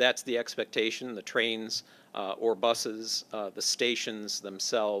that's the expectation. The trains or buses, the stations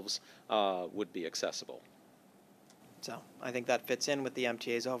themselves would be accessible. So I think that fits in with the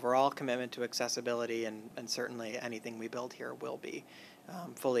MTA's overall commitment to accessibility, and certainly anything we build here will be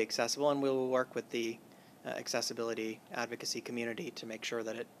fully accessible, and we will work with the accessibility advocacy community to make sure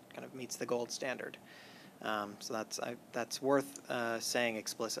that it kind of meets the gold standard. So that's worth saying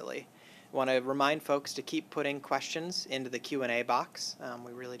explicitly. I want to remind folks to keep putting questions into the Q&A box.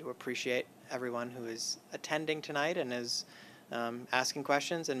 We really do appreciate everyone who is attending tonight and is asking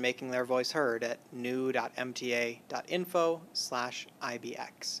questions and making their voice heard at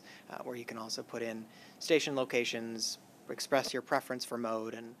new.mta.info/IBX, where you can also put in station locations, express your preference for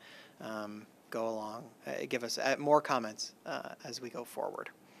mode, and go along, give us more comments as we go forward.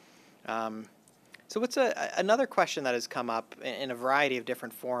 So what's another question that has come up in a variety of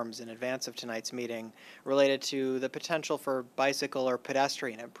different forms in advance of tonight's meeting related to the potential for bicycle or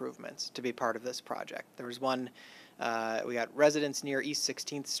pedestrian improvements to be part of this project. There was one, we got residents near East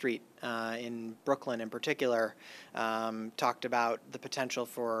 16th Street in Brooklyn in particular talked about the potential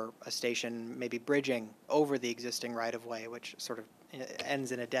for a station maybe bridging over the existing right-of-way, which sort of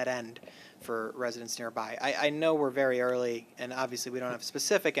ends in a dead end for residents nearby. I know we're very early, and obviously we don't have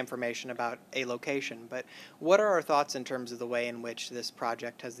specific information about a location, but what are our thoughts in terms of the way in which this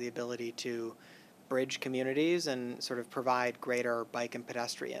project has the ability to bridge communities and sort of provide greater bike and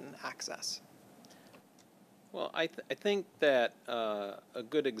pedestrian access? Well, I think that a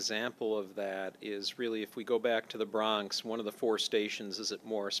good example of that is really if we go back to the Bronx, one of the 4 stations is at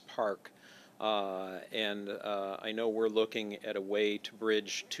Morris Park. And I know we're looking at a way to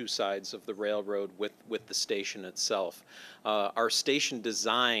bridge 2 sides of the railroad with the station itself. Our station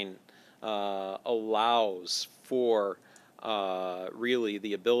design allows for really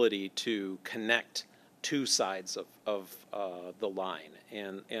the ability to connect 2 sides of the line.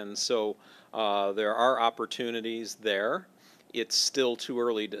 And so there are opportunities there. It's still too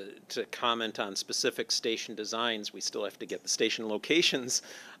early to comment on specific station designs. We still have to get the station locations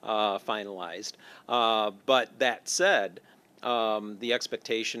finalized. But that said, the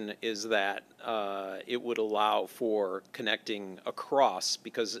expectation is that it would allow for connecting across,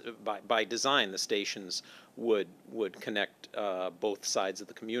 because by design the stations would connect both sides of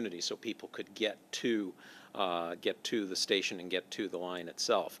the community, so people could get to get to the station and get to the line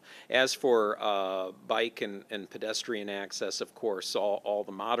itself. As for bike and pedestrian access, of course, all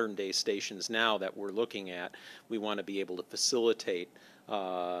the modern day stations now that we're looking at, we want to be able to facilitate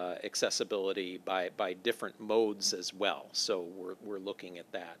accessibility by different modes as well. So we're looking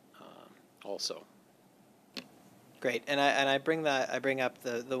at that also. Great, and I bring up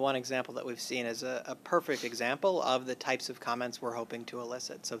the one example that we've seen as a perfect example of the types of comments we're hoping to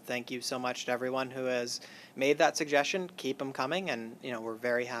elicit. So thank you so much to everyone who has made that suggestion. Keep them coming, and we're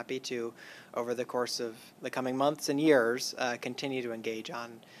very happy to, over the course of the coming months and years, continue to engage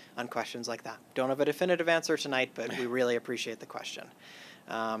on questions like that. Don't have a definitive answer tonight, but we really appreciate the question.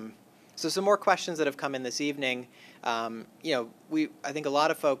 So some more questions that have come in this evening. I think a lot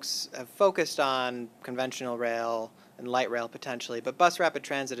of folks have focused on conventional rail and light rail potentially, but bus rapid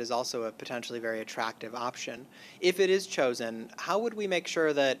transit is also a potentially very attractive option. If it is chosen, how would we make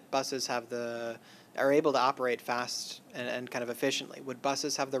sure that buses are able to operate fast and kind of efficiently? Would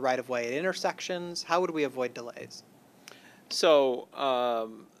buses have the right of way at intersections? How would we avoid delays? So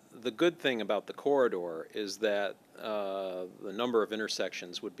the good thing about the corridor is that the number of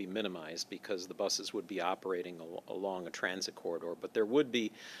intersections would be minimized because the buses would be operating along a transit corridor. But there would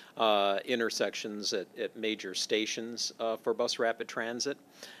be intersections at major stations for bus rapid transit.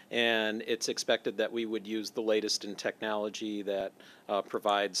 And it's expected that we would use the latest in technology that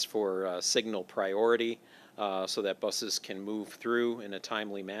provides for signal priority so that buses can move through in a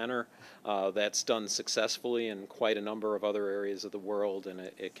timely manner. That's done successfully in quite a number of other areas of the world, and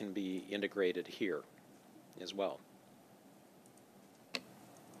it can be integrated here as well.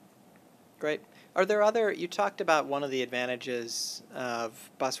 Great. Are there you talked about one of the advantages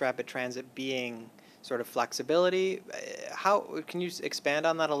of bus rapid transit being sort of flexibility. How can you expand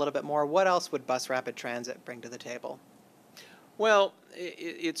on that a little bit more? What else would bus rapid transit bring to the table? Well,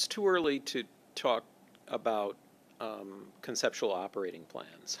 it's too early to talk about conceptual operating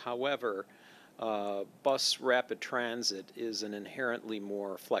plans. However, bus rapid transit is an inherently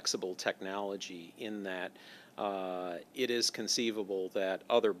more flexible technology in that it is conceivable that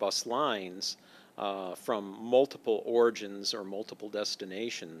other bus lines from multiple origins or multiple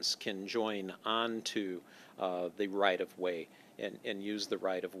destinations can join onto the right-of-way and use the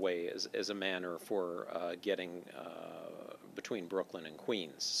right-of-way as a manner for getting between Brooklyn and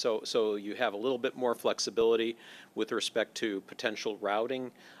Queens. So you have a little bit more flexibility with respect to potential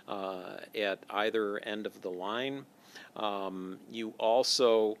routing at either end of the line. You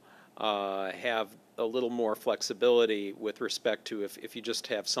also have a little more flexibility with respect to if you just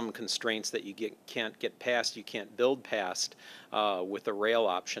have some constraints that you can't get past, you can't build past with the rail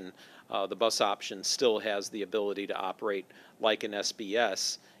option. The bus option still has the ability to operate like an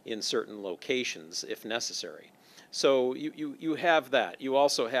SBS in certain locations if necessary. So you have that. You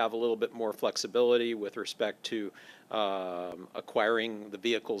also have a little bit more flexibility with respect to acquiring the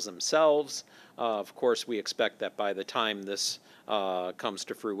vehicles themselves. Of course, we expect that by the time this comes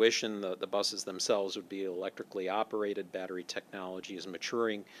to fruition, the buses themselves would be electrically operated. Battery technology is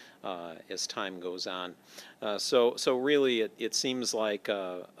maturing as time goes on. So really, it seems like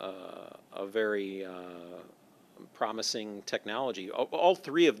a very promising technology. All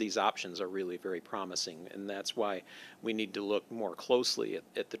three of these options are really very promising, and that's why we need to look more closely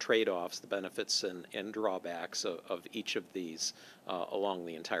at the trade-offs, the benefits and drawbacks of each of these along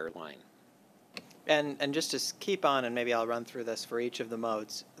the entire line. And just to keep on, and maybe I'll run through this for each of the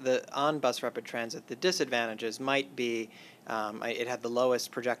modes, on bus rapid transit, the disadvantages might be it had the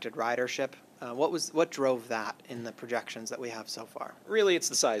lowest projected ridership. What drove that in the projections that we have so far? Really, it's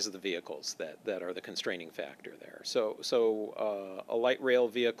the size of the vehicles that are the constraining factor there. So a light rail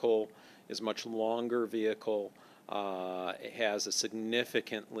vehicle is a much longer vehicle. It has a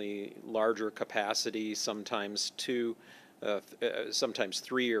significantly larger capacity, sometimes sometimes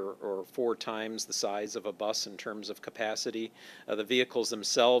 3 or 4 times the size of a bus in terms of capacity. The vehicles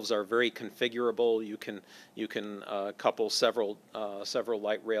themselves are very configurable. You can couple several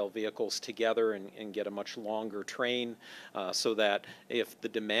light rail vehicles together and get a much longer train, so that if the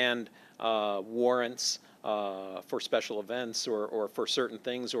demand warrants for special events or for certain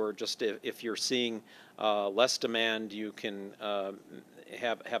things, or just if you're seeing less demand, you can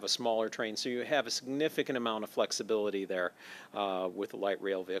have a smaller train. So you have a significant amount of flexibility there with a light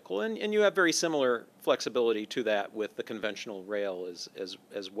rail vehicle. And you have very similar flexibility to that with the conventional rail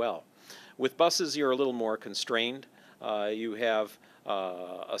as well. With buses, you're a little more constrained. You have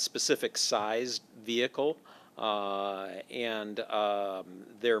a specific sized vehicle, and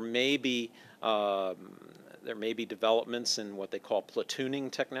there may be there may be developments in what they call platooning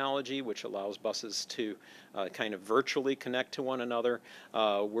technology, which allows buses to kind of virtually connect to one another.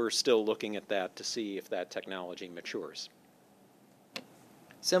 We're still looking at that to see if that technology matures.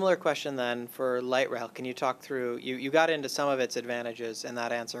 Similar question then for light rail. Can you talk through, you got into some of its advantages in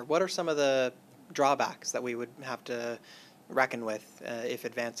that answer. What are some of the drawbacks that we would have to reckon with if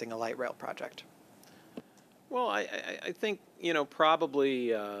advancing a light rail project? Well, I think, probably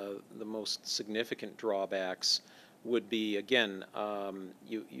the most significant drawbacks would be, again,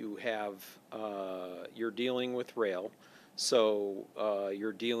 you have, you're dealing with rail, so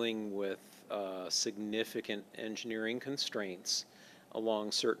you're dealing with significant engineering constraints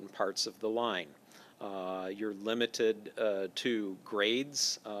along certain parts of the line. You're limited to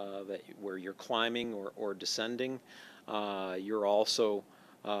grades where you're climbing or descending. You're also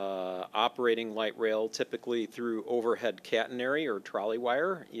operating light rail typically through overhead catenary or trolley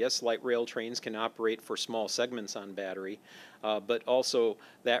wire. Yes, light rail trains can operate for small segments on battery, but also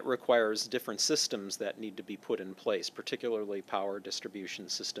that requires different systems that need to be put in place, particularly power distribution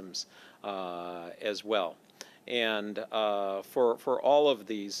systems as well. And for all of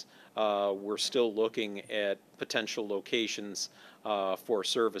these, we're still looking at potential locations for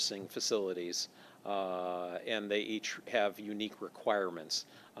servicing facilities, and they each have unique requirements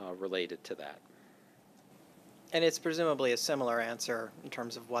related to that. And it's presumably a similar answer in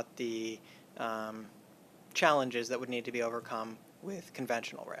terms of what the challenges that would need to be overcome with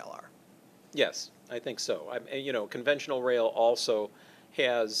conventional rail are. Yes, I think so. Conventional rail also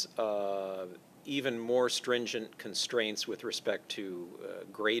has even more stringent constraints with respect to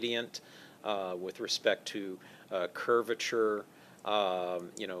gradient, with respect to curvature,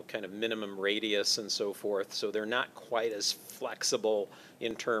 kind of minimum radius and so forth. So they're not quite as flexible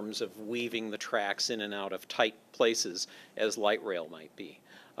in terms of weaving the tracks in and out of tight places as light rail might be.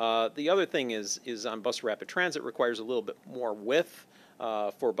 The other thing is on bus rapid transit requires a little bit more width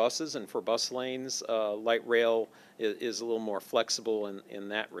for buses and for bus lanes. Light rail is a little more flexible in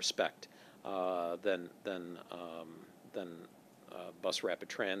that respect than bus rapid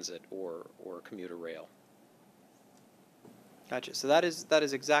transit or commuter rail. Gotcha. So that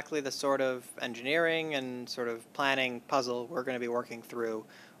is exactly the sort of engineering and sort of planning puzzle we're going to be working through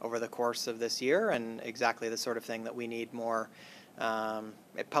over the course of this year, and exactly the sort of thing that we need more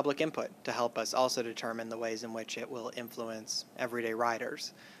public input to help us also determine the ways in which it will influence everyday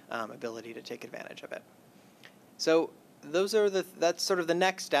riders' ability to take advantage of it. So that's sort of the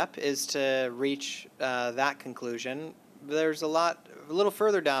next step, is to reach that conclusion. There's a little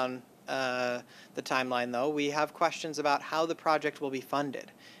further down the timeline, though. We have questions about how the project will be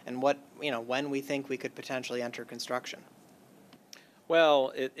funded and when we think we could potentially enter construction.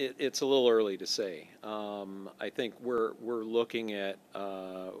 Well, it's a little early to say. I think we're looking at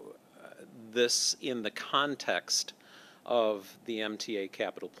this in the context of the MTA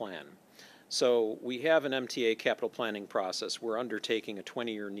capital plan. So we have an MTA capital planning process. We're undertaking a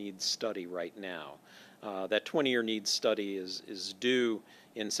 20-year needs study right now. That 20-year needs study is due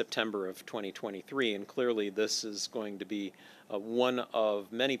in September of 2023, and clearly this is going to be one of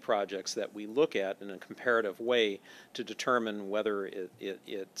many projects that we look at in a comparative way to determine whether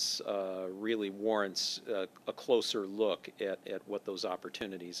it's really warrants a closer look at what those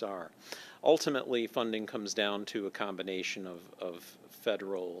opportunities are. Ultimately, funding comes down to a combination of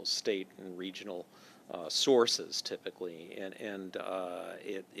federal, state, and regional sources typically, and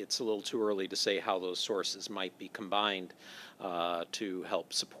it's a little too early to say how those sources might be combined to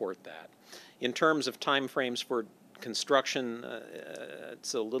help support that. In terms of timeframes for construction,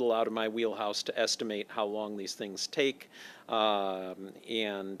 it's a little out of my wheelhouse to estimate how long these things take,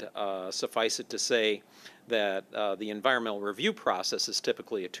 and suffice it to say that the environmental review process is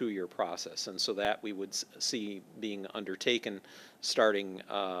typically a 2-year process, and so that we would see being undertaken starting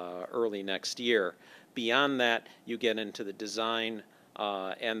early next year. Beyond that, you get into the design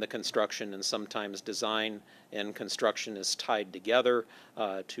and the construction, and sometimes design and construction is tied together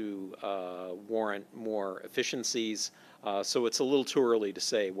to warrant more efficiencies. So it's a little too early to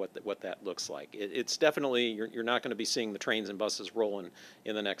say what that looks like. It's definitely, you're not going to be seeing the trains and buses rolling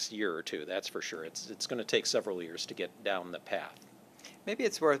in the next year or two, that's for sure. It's going to take several years to get down the path. Maybe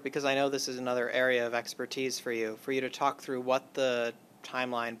it's worth, because I know this is another area of expertise for you to talk through what the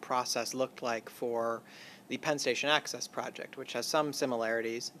timeline process looked like for the Penn Station Access project, which has some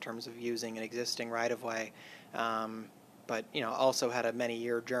similarities in terms of using an existing right-of-way, but also had a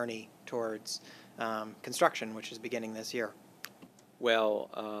many-year journey towards construction, which is beginning this year. Well,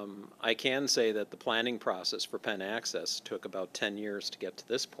 I can say that the planning process for Penn Access took about 10 years to get to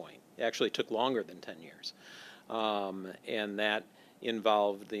this point. It actually took longer than 10 years. And that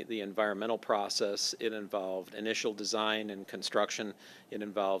involved the environmental process. It involved initial design and construction. It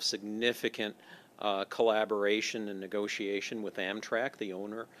involved significant collaboration and negotiation with Amtrak, the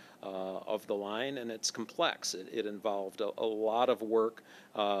owner of the line, and it's complex. It involved a lot of work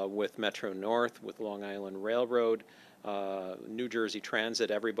with Metro North, with Long Island Railroad, New Jersey Transit,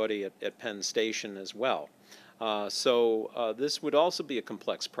 everybody at Penn Station as well. So this would also be a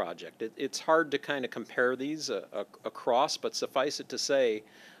complex project. It's hard to kind of compare these across, but suffice it to say,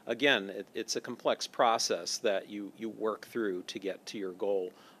 again, it's a complex process that you work through to get to your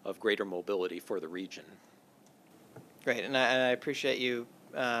goal of greater mobility for the region. Great, and I appreciate you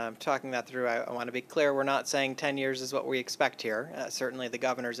talking that through. I want to be clear, we're not saying 10 years is what we expect here. Certainly the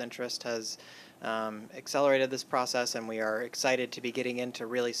governor's interest has accelerated this process, and we are excited to be getting into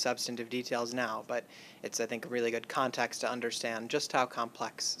really substantive details now, but it's, I think, a really good context to understand just how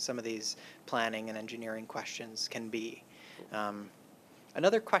complex some of these planning and engineering questions can be.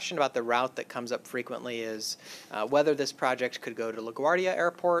 Another question about the route that comes up frequently is whether this project could go to LaGuardia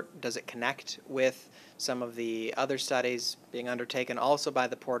Airport. Does it connect with some of the other studies being undertaken also by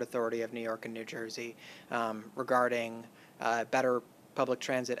the Port Authority of New York and New Jersey regarding better public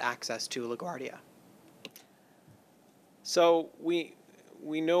transit access to LaGuardia? So we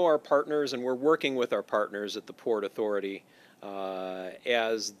know our partners, and we're working with our partners at the Port Authority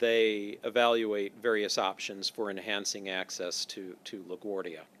as they evaluate various options for enhancing access to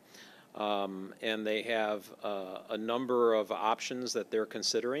LaGuardia. And they have a number of options that they're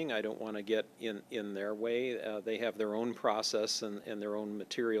considering. I don't want to get in their way. They have their own process and their own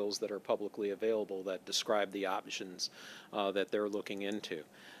materials that are publicly available that describe the options that they're looking into.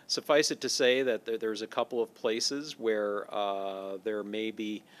 Suffice it to say that there's a couple of places where there may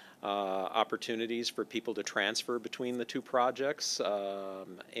be opportunities for people to transfer between the two projects,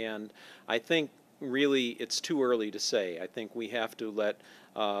 and I think really it's too early to say. I think we have to let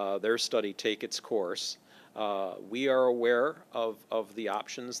their study take its course. We are aware of the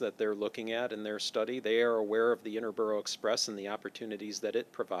options that they're looking at in their study. They are aware of the Interborough Express and the opportunities that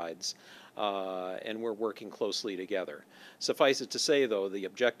it provides, and we're working closely together. Suffice it to say, though, the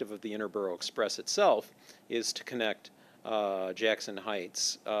objective of the Interborough Express itself is to connect Jackson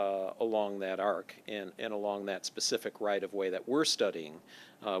Heights along that arc and along that specific right-of-way that we're studying,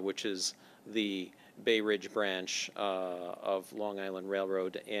 which is the Bay Ridge branch of Long Island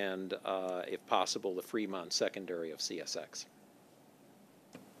Railroad and, if possible, the Fremont secondary of CSX.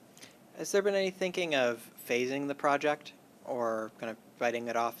 Has there been any thinking of phasing the project or kind of biting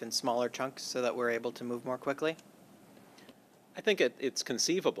it off in smaller chunks so that we're able to move more quickly? I think it's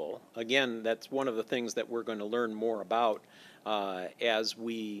conceivable. Again, that's one of the things that we're going to learn more about as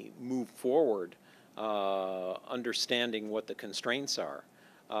we move forward, understanding what the constraints are,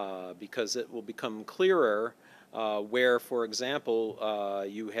 because it will become clearer where, for example,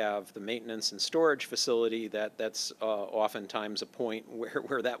 you have the maintenance and storage facility that's oftentimes a point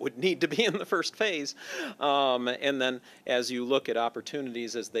where that would need to be in the first phase. And then as you look at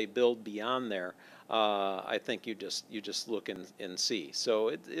opportunities as they build beyond there, I think you just look and see.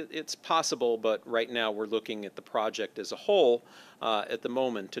 So it's possible, but right now we're looking at the project as a whole at the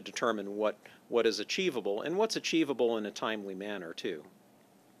moment to determine what is achievable and what's achievable in a timely manner too.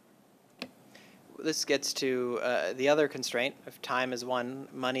 This gets to the other constraint. If time is one,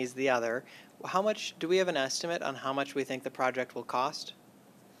 money is the other. How much, do we have an estimate on how much we think the project will cost?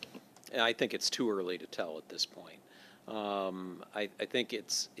 I think it's too early to tell at this point. I think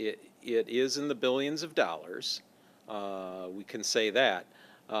it is in the billions of dollars. We can say that,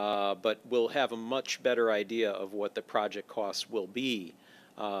 but we'll have a much better idea of what the project costs will be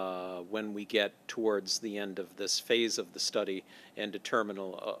when we get towards the end of this phase of the study and determine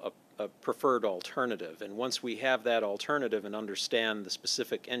a preferred alternative. And once we have that alternative and understand the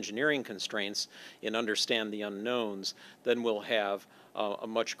specific engineering constraints and understand the unknowns, then we'll have a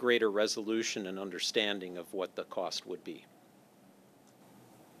much greater resolution and understanding of what the cost would be.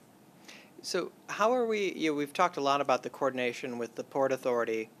 So how are we've talked a lot about the coordination with the Port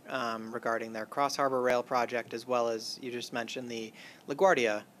Authority regarding their Cross Harbor Rail project, as well as you just mentioned the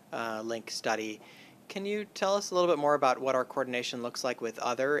LaGuardia link study. Can you tell us a little bit more about what our coordination looks like with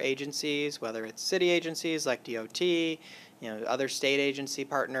other agencies, whether it's city agencies like DOT, other state agency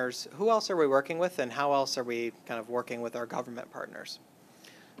partners? Who else are we working with, and how else are we kind of working with our government partners?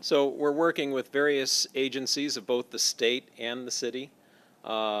 So we're working with various agencies of both the state and the city.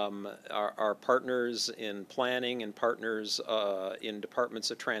 Our partners in planning and partners in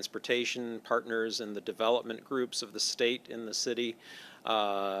departments of transportation, partners in the development groups of the state and the city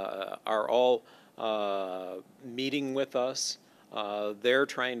are all meeting with us They're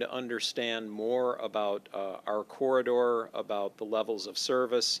trying to understand more about our corridor, about the levels of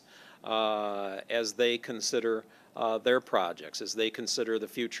service as they consider their projects, as they consider the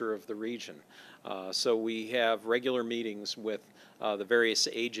future of the region. So we have regular meetings with the various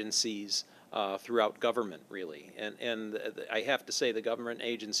agencies throughout government, really. And I have to say the government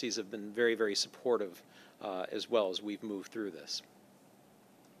agencies have been very, very supportive as well as we've moved through this.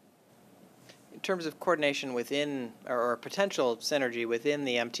 In terms of coordination within, or potential synergy within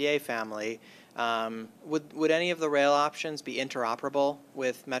the MTA family, would any of the rail options be interoperable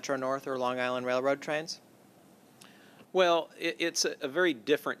with Metro North or Long Island Railroad trains? Well, it's a very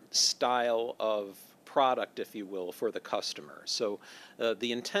different style of product, if you will, for the customer. So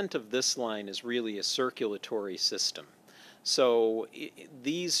the intent of this line is really a circulatory system. So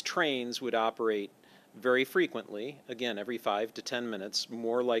these trains would operate very frequently, again, every 5 to 10 minutes,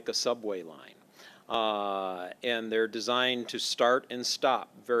 more like a subway line. And they're designed to start and stop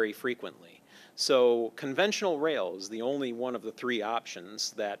very frequently. So conventional rail is the only one of the three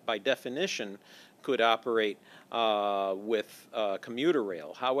options that, by definition, could operate with commuter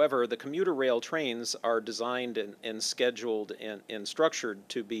rail. However, the commuter rail trains are designed and scheduled and structured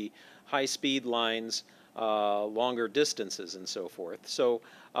to be high-speed lines, longer distances, and so forth. So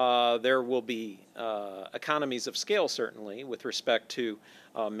there will be economies of scale, certainly, with respect to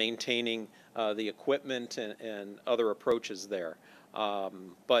maintaining the equipment and other approaches there.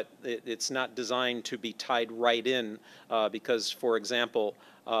 But it's not designed to be tied right in because, for example,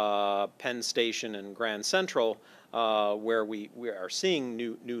 Penn Station and Grand Central, where we are seeing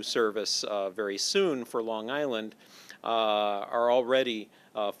new service very soon for Long Island, are already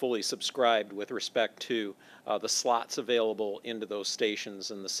fully subscribed with respect to the slots available into those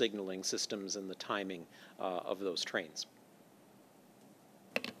stations and the signaling systems and the timing of those trains.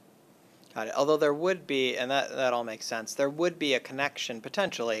 Got it. Although there would be, and that all makes sense, there would be a connection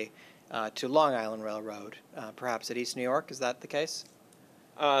potentially to Long Island Railroad, perhaps at East New York. Is that the case?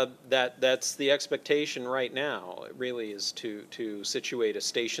 That's the expectation right now. It really is to situate a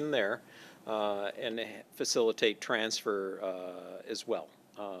station there and facilitate transfer as well.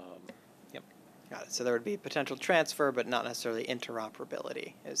 Yep. Got it. So there would be potential transfer, but not necessarily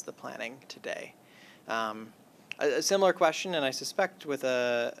interoperability is the planning today. A similar question, and I suspect with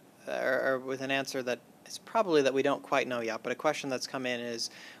with an answer that is probably that we don't quite know yet, but a question that's come in is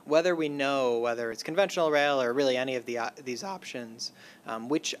whether we know whether it's conventional rail or really any of these options,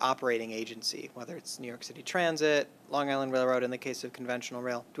 which operating agency, whether it's New York City Transit, Long Island Railroad in the case of conventional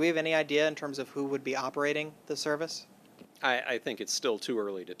rail. Do we have any idea in terms of who would be operating the service? I think it's still too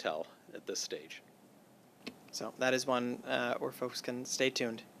early to tell at this stage. So that is one where folks can stay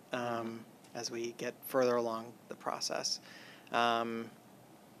tuned as we get further along the process.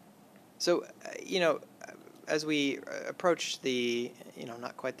 So, as we approach the,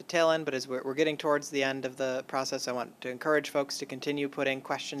 not quite the tail end, but as we're getting towards the end of the process, I want to encourage folks to continue putting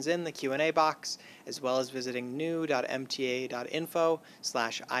questions in the Q&A box, as well as visiting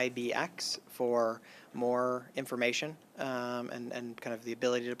new.mta.info/IBX for more information and kind of the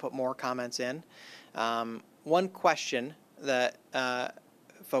ability to put more comments in. One question that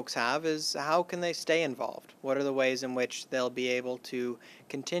folks have is how can they stay involved? What are the ways in which they'll be able to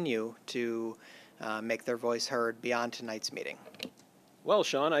continue to make their voice heard beyond tonight's meeting? Well,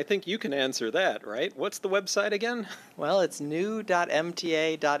 Sean, I think you can answer that, right? What's the website again? Well, it's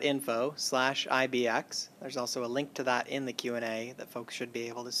new.mta.info/IBX. There's also a link to that in the Q&A that folks should be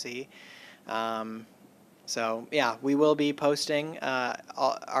able to see. So, yeah, we will be posting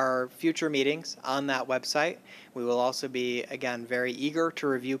our future meetings on that website. We will also be, again, very eager to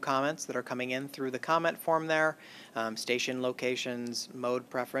review comments that are coming in through the comment form there, station locations, mode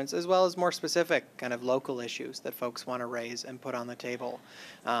preference, as well as more specific kind of local issues that folks want to raise and put on the table.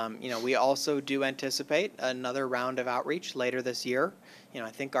 We also do anticipate another round of outreach later this year.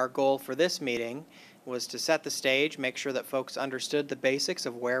 I think our goal for this meeting was to set the stage, make sure that folks understood the basics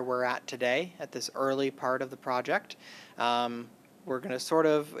of where we're at today at this early part of the project. We're going to sort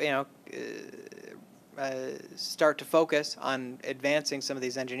of, start to focus on advancing some of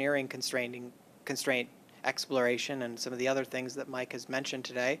these engineering constraint exploration and some of the other things that Mike has mentioned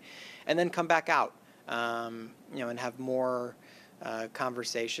today, and then come back out, and have more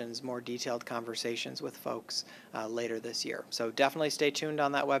conversations, more detailed conversations with folks later this year. So definitely stay tuned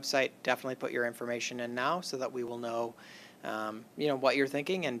on that website. Definitely put your information in now so that we will know, what you're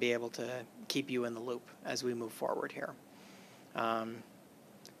thinking and be able to keep you in the loop as we move forward here.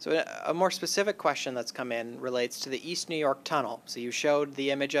 So a more specific question that's come in relates to the East New York Tunnel. So you showed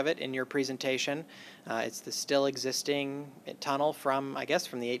the image of it in your presentation. It's the still existing tunnel from, I guess,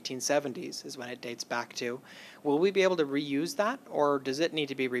 from the 1870s is when it dates back to. Will we be able to reuse that, or does it need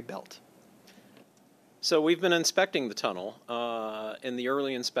to be rebuilt? So we've been inspecting the tunnel, and the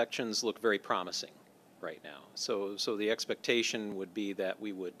early inspections look very promising right now. So the expectation would be that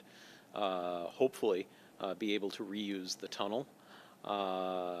we would hopefully be able to reuse the tunnel.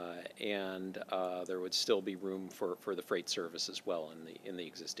 And there would still be room for the freight service as well in the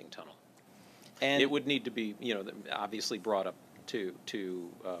existing tunnel. And it would need to be, obviously brought up to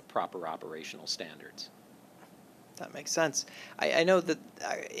proper operational standards. That makes sense. I know that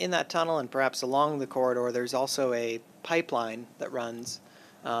in that tunnel and perhaps along the corridor, there's also a pipeline that runs.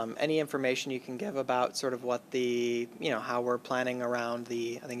 Any information you can give about sort of what the, how we're planning around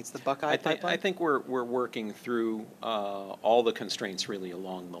I think it's the Buckeye pipeline? I think we're working through all the constraints really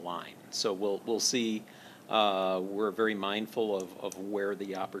along the line. So we'll see. We're very mindful of where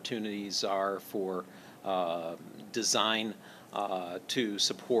the opportunities are for design to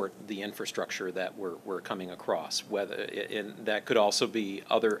support the infrastructure that we're coming across. And that could also be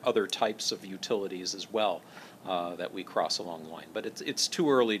other types of utilities as well. That we cross along the line. But it's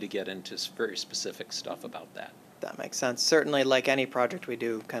too early to get into very specific stuff about that. That makes sense. Certainly, like any project we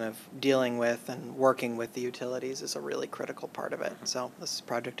do, kind of dealing with and working with the utilities is a really critical part of it. So this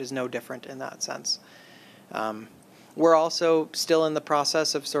project is no different in that sense. We're also still in the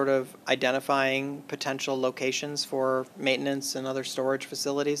process of sort of identifying potential locations for maintenance and other storage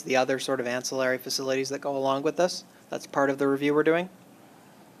facilities, the other sort of ancillary facilities that go along with this. That's part of the review we're doing?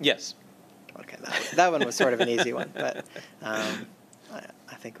 Yes. Okay, that one was sort of an easy one, but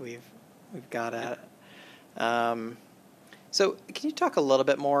I think we've got at it. So can you talk a little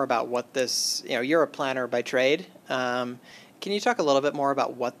bit more about what this, you're a planner by trade. Can you talk a little bit more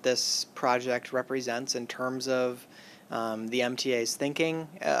about what this project represents in terms of the MTA's thinking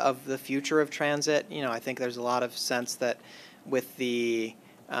of the future of transit? I think there's a lot of sense that with the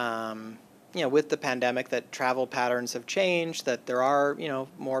with the pandemic, that travel patterns have changed, that there are,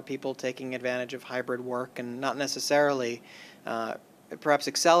 more people taking advantage of hybrid work and not necessarily perhaps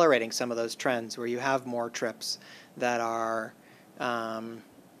accelerating some of those trends where you have more trips that are kind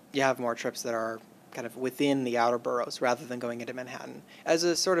of within the outer boroughs rather than going into Manhattan. As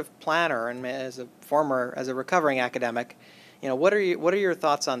a sort of planner and as a recovering academic, what are your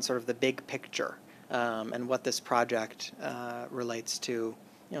thoughts on sort of the big picture and what this project relates to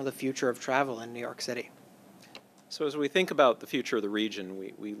the future of travel in New York City? So as we think about the future of the region,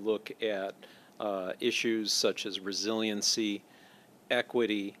 we look at issues such as resiliency,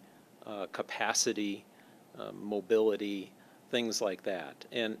 equity, capacity, mobility, things like that.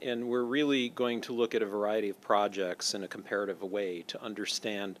 And we're really going to look at a variety of projects in a comparative way to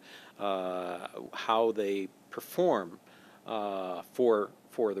understand how they perform for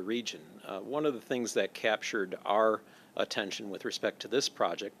the region. One of the things that captured our attention with respect to this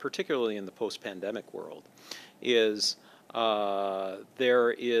project, particularly in the post-pandemic world, is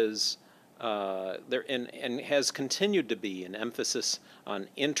there has continued to be an emphasis on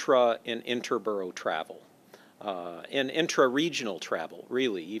intra and interborough travel. And intra-regional travel,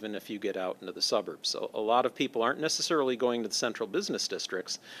 really, even if you get out into the suburbs. So a lot of people aren't necessarily going to the central business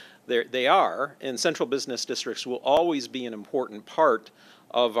districts. They are, and central business districts will always be an important part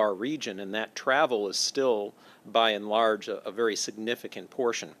of our region, and that travel is still, by and large, a very significant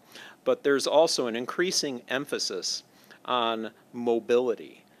portion. But there's also an increasing emphasis on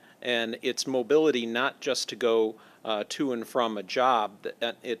mobility, and it's mobility not just to go to and from a job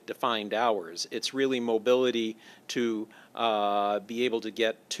at defined hours. It's really mobility to be able to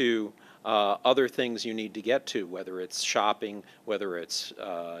get to other things you need to get to, whether it's shopping, whether it's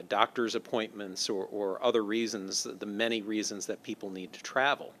doctor's appointments, or other reasons, the many reasons that people need to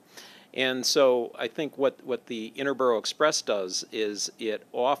travel. And so I think what the Interborough Express does is it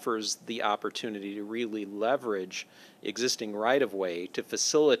offers the opportunity to really leverage existing right-of-way to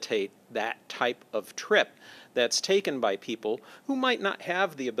facilitate that type of trip that's taken by people who might not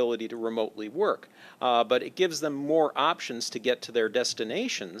have the ability to remotely work. But it gives them more options to get to their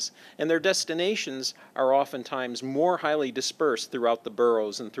destinations, and their destinations are oftentimes more highly dispersed throughout the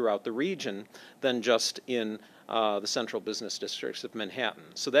boroughs and throughout the region than just in the central business districts of Manhattan.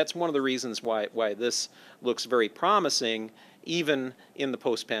 So that's one of the reasons why this looks very promising, even in the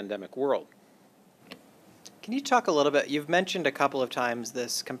post-pandemic world. Can you talk a little bit, you've mentioned a couple of times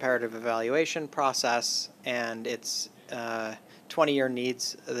this comparative evaluation process and its 20-year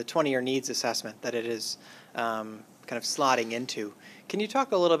needs, the 20-year needs assessment that it is kind of slotting into. Can you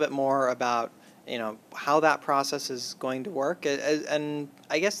talk a little bit more about how that process is going to work. And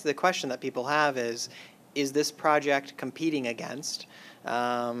I guess the question that people have is this project competing against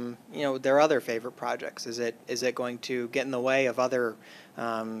their other favorite projects? Is it going to get in the way of other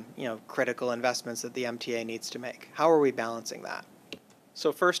critical investments that the MTA needs to make? How are we balancing that?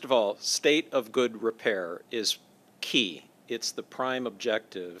 So first of all, state of good repair is key. It's the prime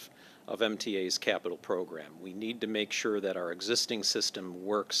objective of MTA's capital program. We need to make sure that our existing system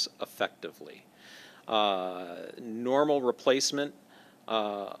works effectively. Normal replacement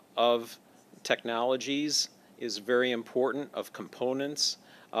of technologies is very important, of components.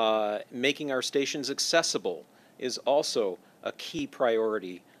 Making our stations accessible is also a key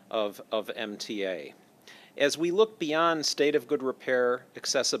priority of MTA. As we look beyond state of good repair,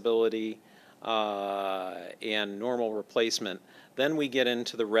 accessibility, and normal replacement, then we get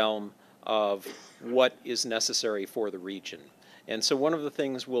into the realm of what is necessary for the region. And so one of the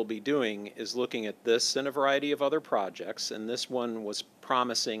things we'll be doing is looking at this and a variety of other projects, and this one was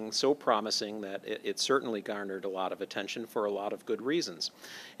promising, so promising that it certainly garnered a lot of attention for a lot of good reasons.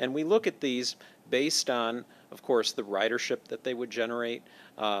 And we look at these based on, of course, the ridership that they would generate,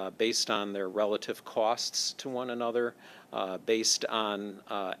 based on their relative costs to one another, based on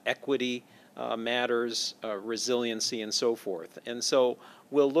equity matters, resiliency, and so forth. And so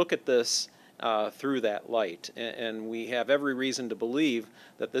we'll look at this through that light. And we have every reason to believe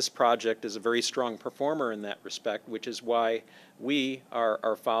that this project is a very strong performer in that respect, which is why we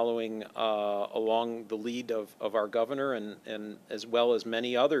are following along the lead of our governor and as well as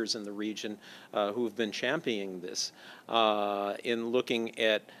many others in the region who have been championing this in looking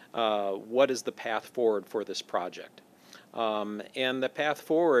at what is the path forward for this project. And the path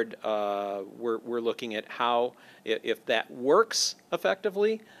forward, we're looking at how, if that works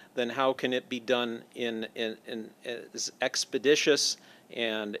effectively, then how can it be done in as expeditious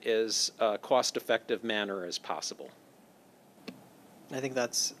and as cost-effective manner as possible. I think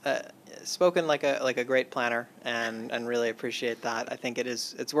that's spoken like a great planner, and really appreciate that. I think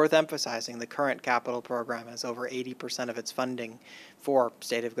it's worth emphasizing the current capital program has over 80% of its funding for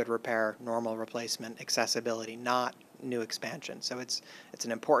state of good repair, normal replacement, accessibility, not new expansion. So it's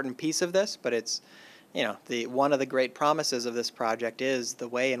an important piece of this, but it's one of the great promises of this project is the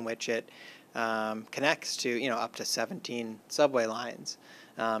way in which it connects to up to 17 subway lines.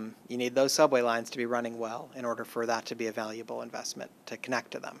 You need those subway lines to be running well in order for that to be a valuable investment to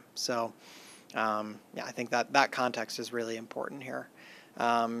connect to them. So I think that context is really important here.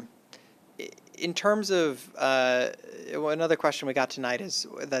 In terms of another question we got tonight is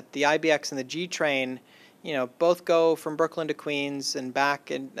that the IBX and the G train both go from Brooklyn to Queens and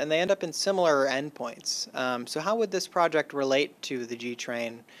back, and they end up in similar endpoints. So how would this project relate to the G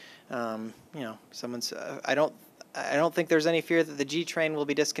train? Someone's I don't think there's any fear that the G train will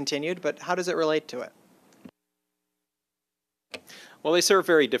be discontinued, but how does it relate to it? Well, they serve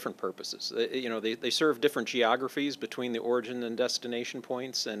very different purposes. They serve different geographies between the origin and destination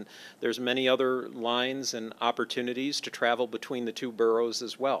points, and there's many other lines and opportunities to travel between the two boroughs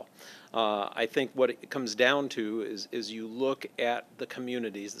as well. I think what it comes down to is you look at the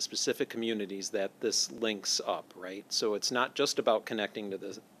communities, the specific communities that this links up, right? So it's not just about connecting to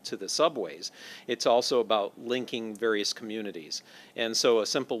the subways. It's also about linking various communities. And so a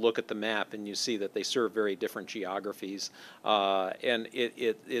simple look at the map and you see that they serve very different geographies. And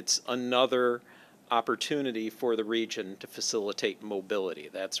it's another opportunity for the region to facilitate mobility.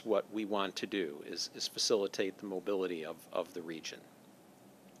 That's what we want to do, is facilitate the mobility of the region.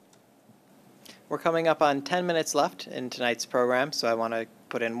 We're coming up on 10 minutes left in tonight's program, so I want to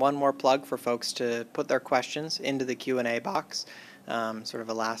put in one more plug for folks to put their questions into the Q&A box. Sort of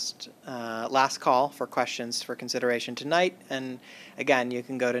a last call for questions for consideration tonight. And again, you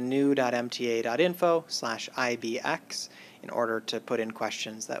can go to new.mta.info/IBX in order to put in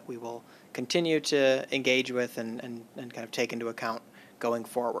questions that we will continue to engage with and kind of take into account going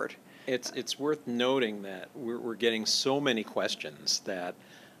forward. It's worth noting that we're getting so many questions that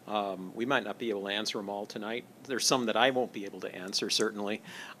we might not be able to answer them all tonight. There's some that I won't be able to answer, certainly.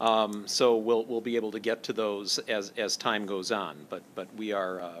 So we'll be able to get to those as time goes on. But we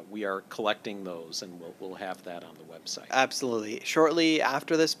are collecting those, and we'll have that on the website. Absolutely. Shortly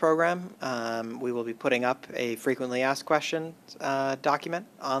after this program, we will be putting up a frequently asked questions document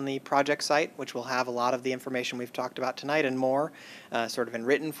on the project site, which will have a lot of the information we've talked about tonight and more, sort of in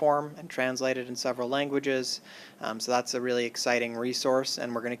written form and translated in several languages. So that's a really exciting resource,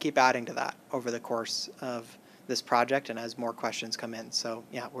 and we're going to keep adding to that over the course of this project and as more questions come in. So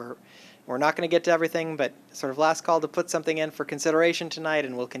yeah, we're not going to get to everything, but sort of last call to put something in for consideration tonight,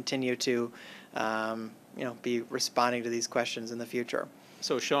 and we'll continue to be responding to these questions in the future.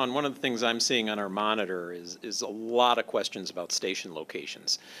 So Sean, one of the things I'm seeing on our monitor is a lot of questions about station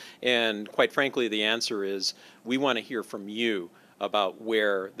locations. And quite frankly, the answer is we want to hear from you about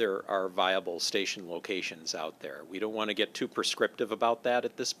where there are viable station locations out there. We don't want to get too prescriptive about that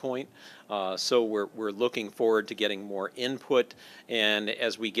at this point. So we're looking forward to getting more input, and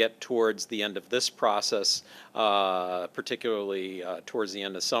as we get towards the end of this process, particularly towards the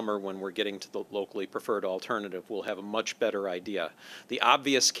end of summer when we're getting to the locally preferred alternative, we'll have a much better idea. The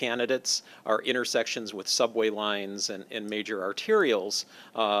obvious candidates are intersections with subway lines and major arterials,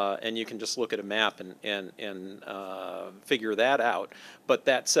 and you can just look at a map and figure that out. But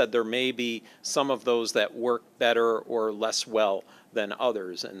that said, there may be some of those that work better or less well than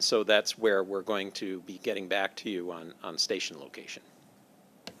others, and so that's where we're going to be getting back to you on station location.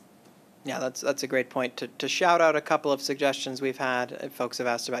 Yeah, that's a great point. To shout out a couple of suggestions we've had, folks have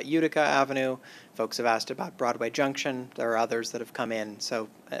asked about Utica Avenue, folks have asked about Broadway Junction, there are others that have come in. So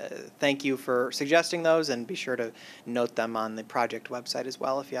thank you for suggesting those, and be sure to note them on the project website as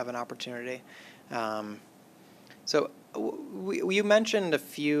well if you have an opportunity. You mentioned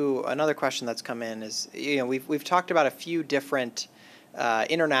another question that's come in is, we've talked about a few different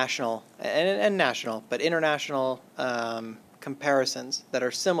international and national, but international comparisons that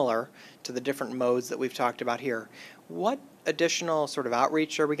are similar to the different modes that we've talked about here. What additional sort of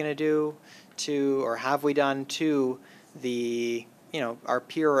outreach are we going to do to, or have we done to our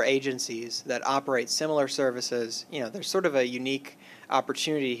peer agencies that operate similar services? There's sort of a unique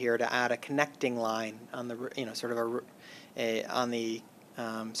opportunity here to add a connecting line on the, on the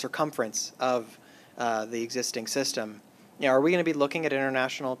circumference of the existing system. Are we going to be looking at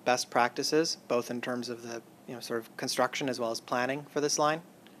international best practices, both in terms of the sort of construction as well as planning for this line?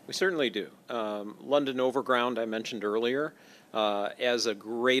 We certainly do. London Overground, I mentioned earlier, as a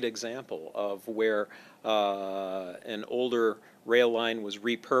great example of where an older rail line was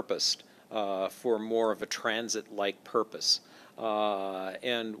repurposed for more of a transit-like purpose.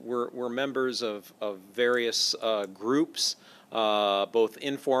 And we're members of various groups, both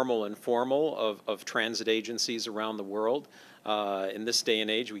informal and formal, of transit agencies around the world. In this day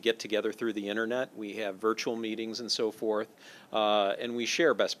and age, we get together through the internet, we have virtual meetings and so forth, and we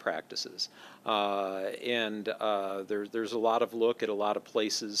share best practices. There's a lot of look at a lot of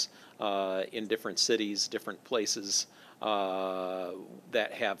places in different cities, different places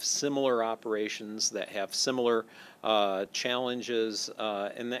that have similar operations, that have similar challenges,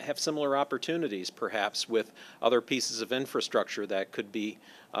 and that have similar opportunities, perhaps, with other pieces of infrastructure that could be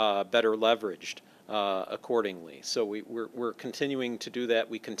better leveraged accordingly. So we're continuing to do that.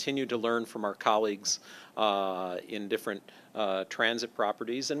 We continue to learn from our colleagues in different transit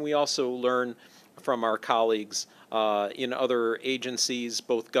properties, and we also learn from our colleagues in other agencies,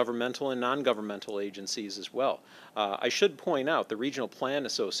 both governmental and non-governmental agencies as well. I should point out the Regional Plan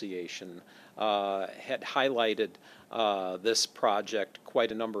Association had highlighted this project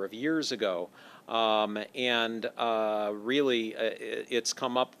quite a number of years ago. Really, it's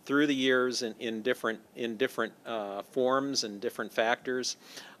come up through the years in different forms and different factors.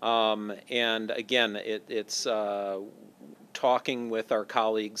 And again, it's talking with our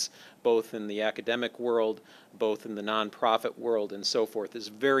colleagues, both in the academic world, both in the nonprofit world, and so forth, is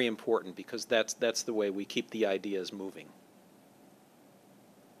very important, because that's the way we keep the ideas moving.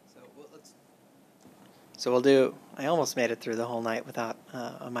 So we'll do. I almost made it through the whole night without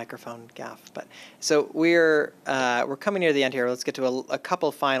a microphone gaffe. But so we're coming near the end here. Let's get to a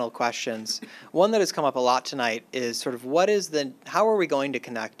couple final questions. One that has come up a lot tonight is sort of how are we going to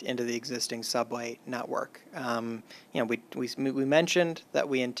connect into the existing subway network? We mentioned that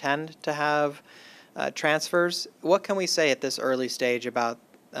we intend to have transfers. What can we say at this early stage about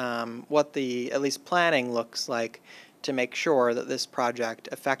what the at least planning looks like to make sure that this project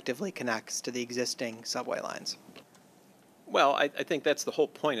effectively connects to the existing subway lines? Well, I think that's the whole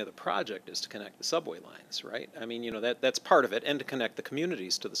point of the project, is to connect the subway lines, right? I mean, that's part of it, and to connect the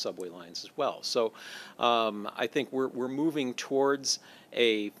communities to the subway lines as well. So I think we're moving towards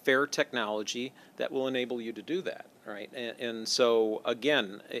a fair technology that will enable you to do that, right? And so,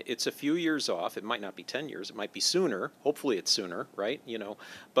 again, it's a few years off. It might not be 10 years. It might be sooner. Hopefully it's sooner, right?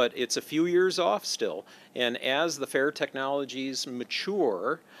 But it's a few years off still. And as the fair technologies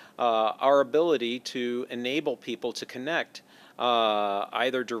mature, our ability to enable people to connect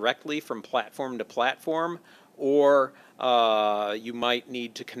either directly from platform to platform, or you might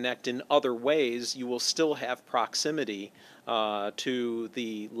need to connect in other ways, you will still have proximity to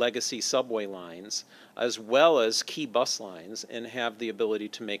the legacy subway lines as well as key bus lines and have the ability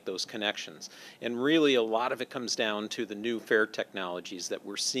to make those connections. And really a lot of it comes down to the new fare technologies that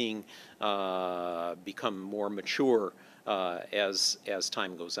we're seeing become more mature as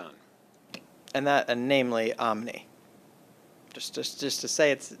time goes on. And namely Omni. Just to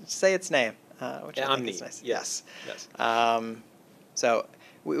say its name, which I think is nice. Yes. Yes. So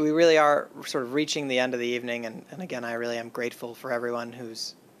we really are sort of reaching the end of the evening, and again, I really am grateful for everyone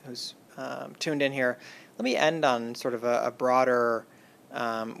who's tuned in here. Let me end on sort of a broader.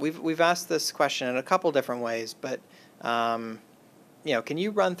 We've asked this question in a couple different ways, but can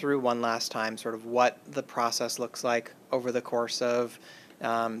you run through one last time sort of what the process looks like over the course of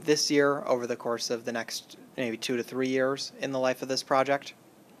this year, over the course of the next maybe 2 to 3 years in the life of this project?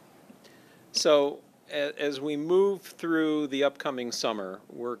 So as we move through the upcoming summer,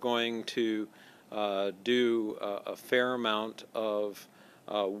 we're going to do a fair amount of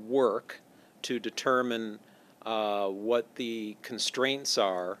work to determine what the constraints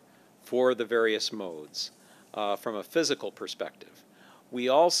are for the various modes from a physical perspective. We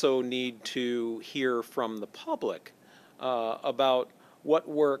also need to hear from the public about what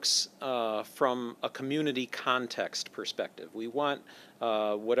works from a community context perspective. We want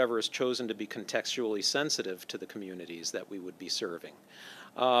whatever is chosen to be contextually sensitive to the communities that we would be serving.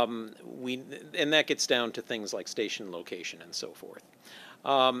 And that gets down to things like station location and so forth.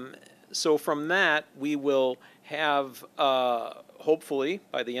 So from that, we will have, hopefully,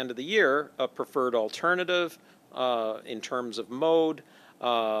 by the end of the year, a preferred alternative in terms of mode,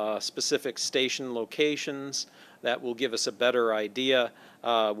 specific station locations. That will give us a better idea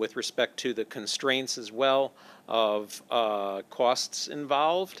with respect to the constraints as well of costs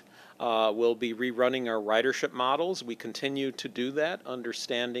involved. We'll be rerunning our ridership models. We continue to do that,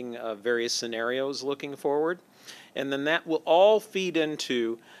 understanding various scenarios looking forward. And then that will all feed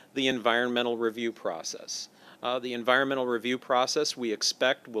into the environmental review process. The environmental review process we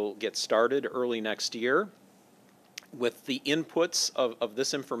expect will get started early next year. With the inputs of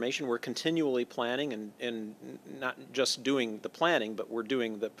this information, we're continually planning and not just doing the planning, but we're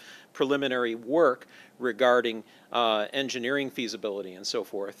doing the preliminary work regarding engineering feasibility and so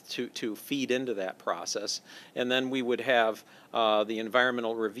forth to feed into that process. And then we would have the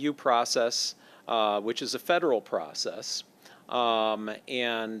environmental review process, which is a federal process.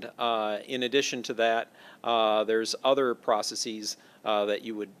 And in addition to that, there's other processes that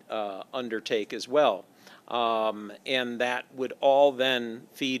you would undertake as well. And that would all then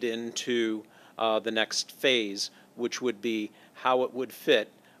feed into the next phase, which would be how it would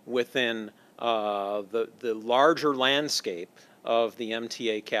fit within the larger landscape of the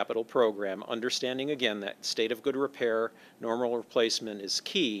MTA capital program, understanding again that state of good repair, normal replacement is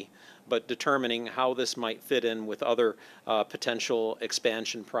key, but determining how this might fit in with other potential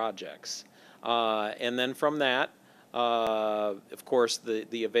expansion projects. And then from that, of course,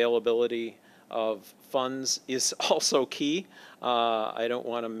 the availability of funds is also key. I don't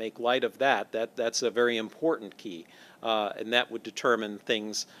want to make light of that. That's a very important key. And that would determine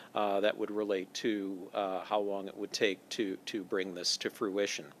things that would relate to how long it would take to bring this to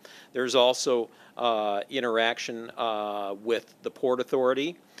fruition. There's also interaction with the Port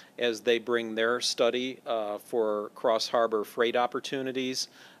Authority as they bring their study for cross-harbor freight opportunities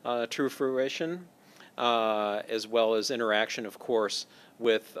to fruition, as well as interaction, of course,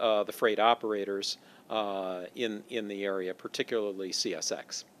 with the freight operators in the area, particularly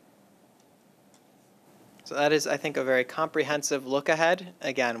CSX. So that is, I think, a very comprehensive look ahead.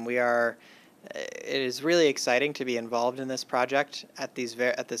 Again, it is really exciting to be involved in this project at this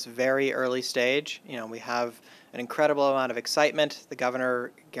very early stage. We have an incredible amount of excitement. The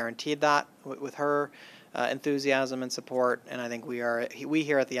governor guaranteed that with her enthusiasm and support, and I think we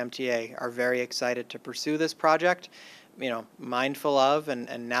here at the MTA are very excited to pursue this project, mindful of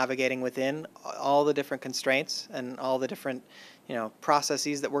and navigating within all the different constraints and all the different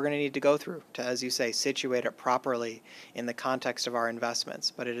processes that we're going to need to go through to, as you say, situate it properly in the context of our investments.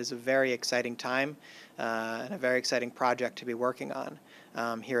 But it is a very exciting time and a very exciting project to be working on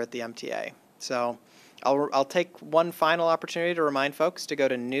here at the MTA. So I'll take one final opportunity to remind folks to go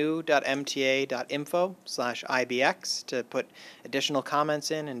to new.mta.info/IBX to put additional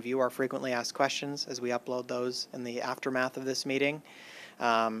comments in and view our frequently asked questions as we upload those in the aftermath of this meeting.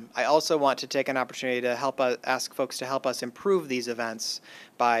 I also want to take an opportunity to ask folks to help us improve these events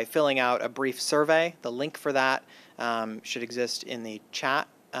by filling out a brief survey. The link for that should exist in the chat,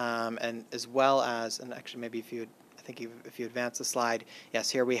 and as well as, and actually maybe if you would, I think if you advance the slide, yes,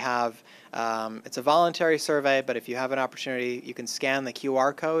 here we have, it's a voluntary survey, but if you have an opportunity, you can scan the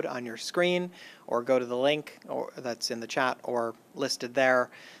QR code on your screen or go to the link that's in the chat or listed there.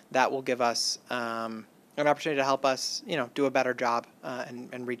 That will give us an opportunity to help us, do a better job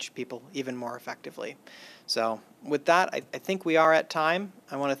and reach people even more effectively. So with that, I think we are at time.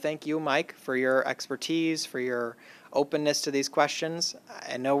 I want to thank you, Mike, for your expertise, for your openness to these questions.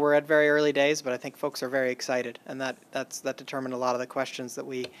 I know we're at very early days, but I think folks are very excited, and that determined a lot of the questions that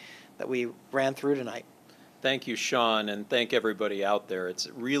we ran through tonight. Thank you, Sean, and thank everybody out there. It's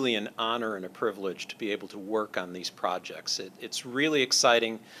really an honor and a privilege to be able to work on these projects. It's really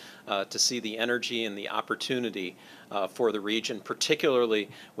exciting to see the energy and the opportunity for the region, particularly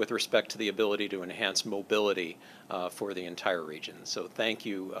with respect to the ability to enhance mobility for the entire region. So thank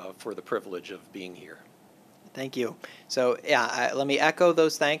you for the privilege of being here. Thank you. So yeah, let me echo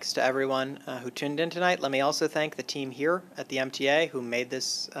those thanks to everyone who tuned in tonight. Let me also thank the team here at the MTA who made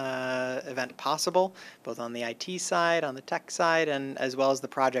this event possible, both on the IT side, on the tech side, and as well as the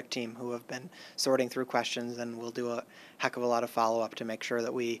project team who have been sorting through questions, and will do a heck of a lot of follow-up to make sure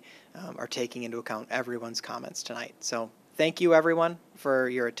that we are taking into account everyone's comments tonight. So thank you, everyone, for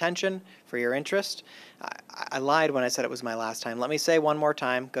your attention, for your interest. I lied when I said it was my last time. Let me say one more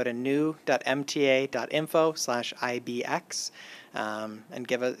time. Go to new.mta.info/IBX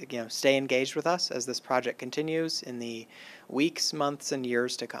and stay engaged with us as this project continues in the weeks, months, and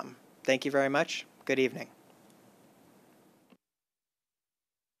years to come. Thank you very much. Good evening.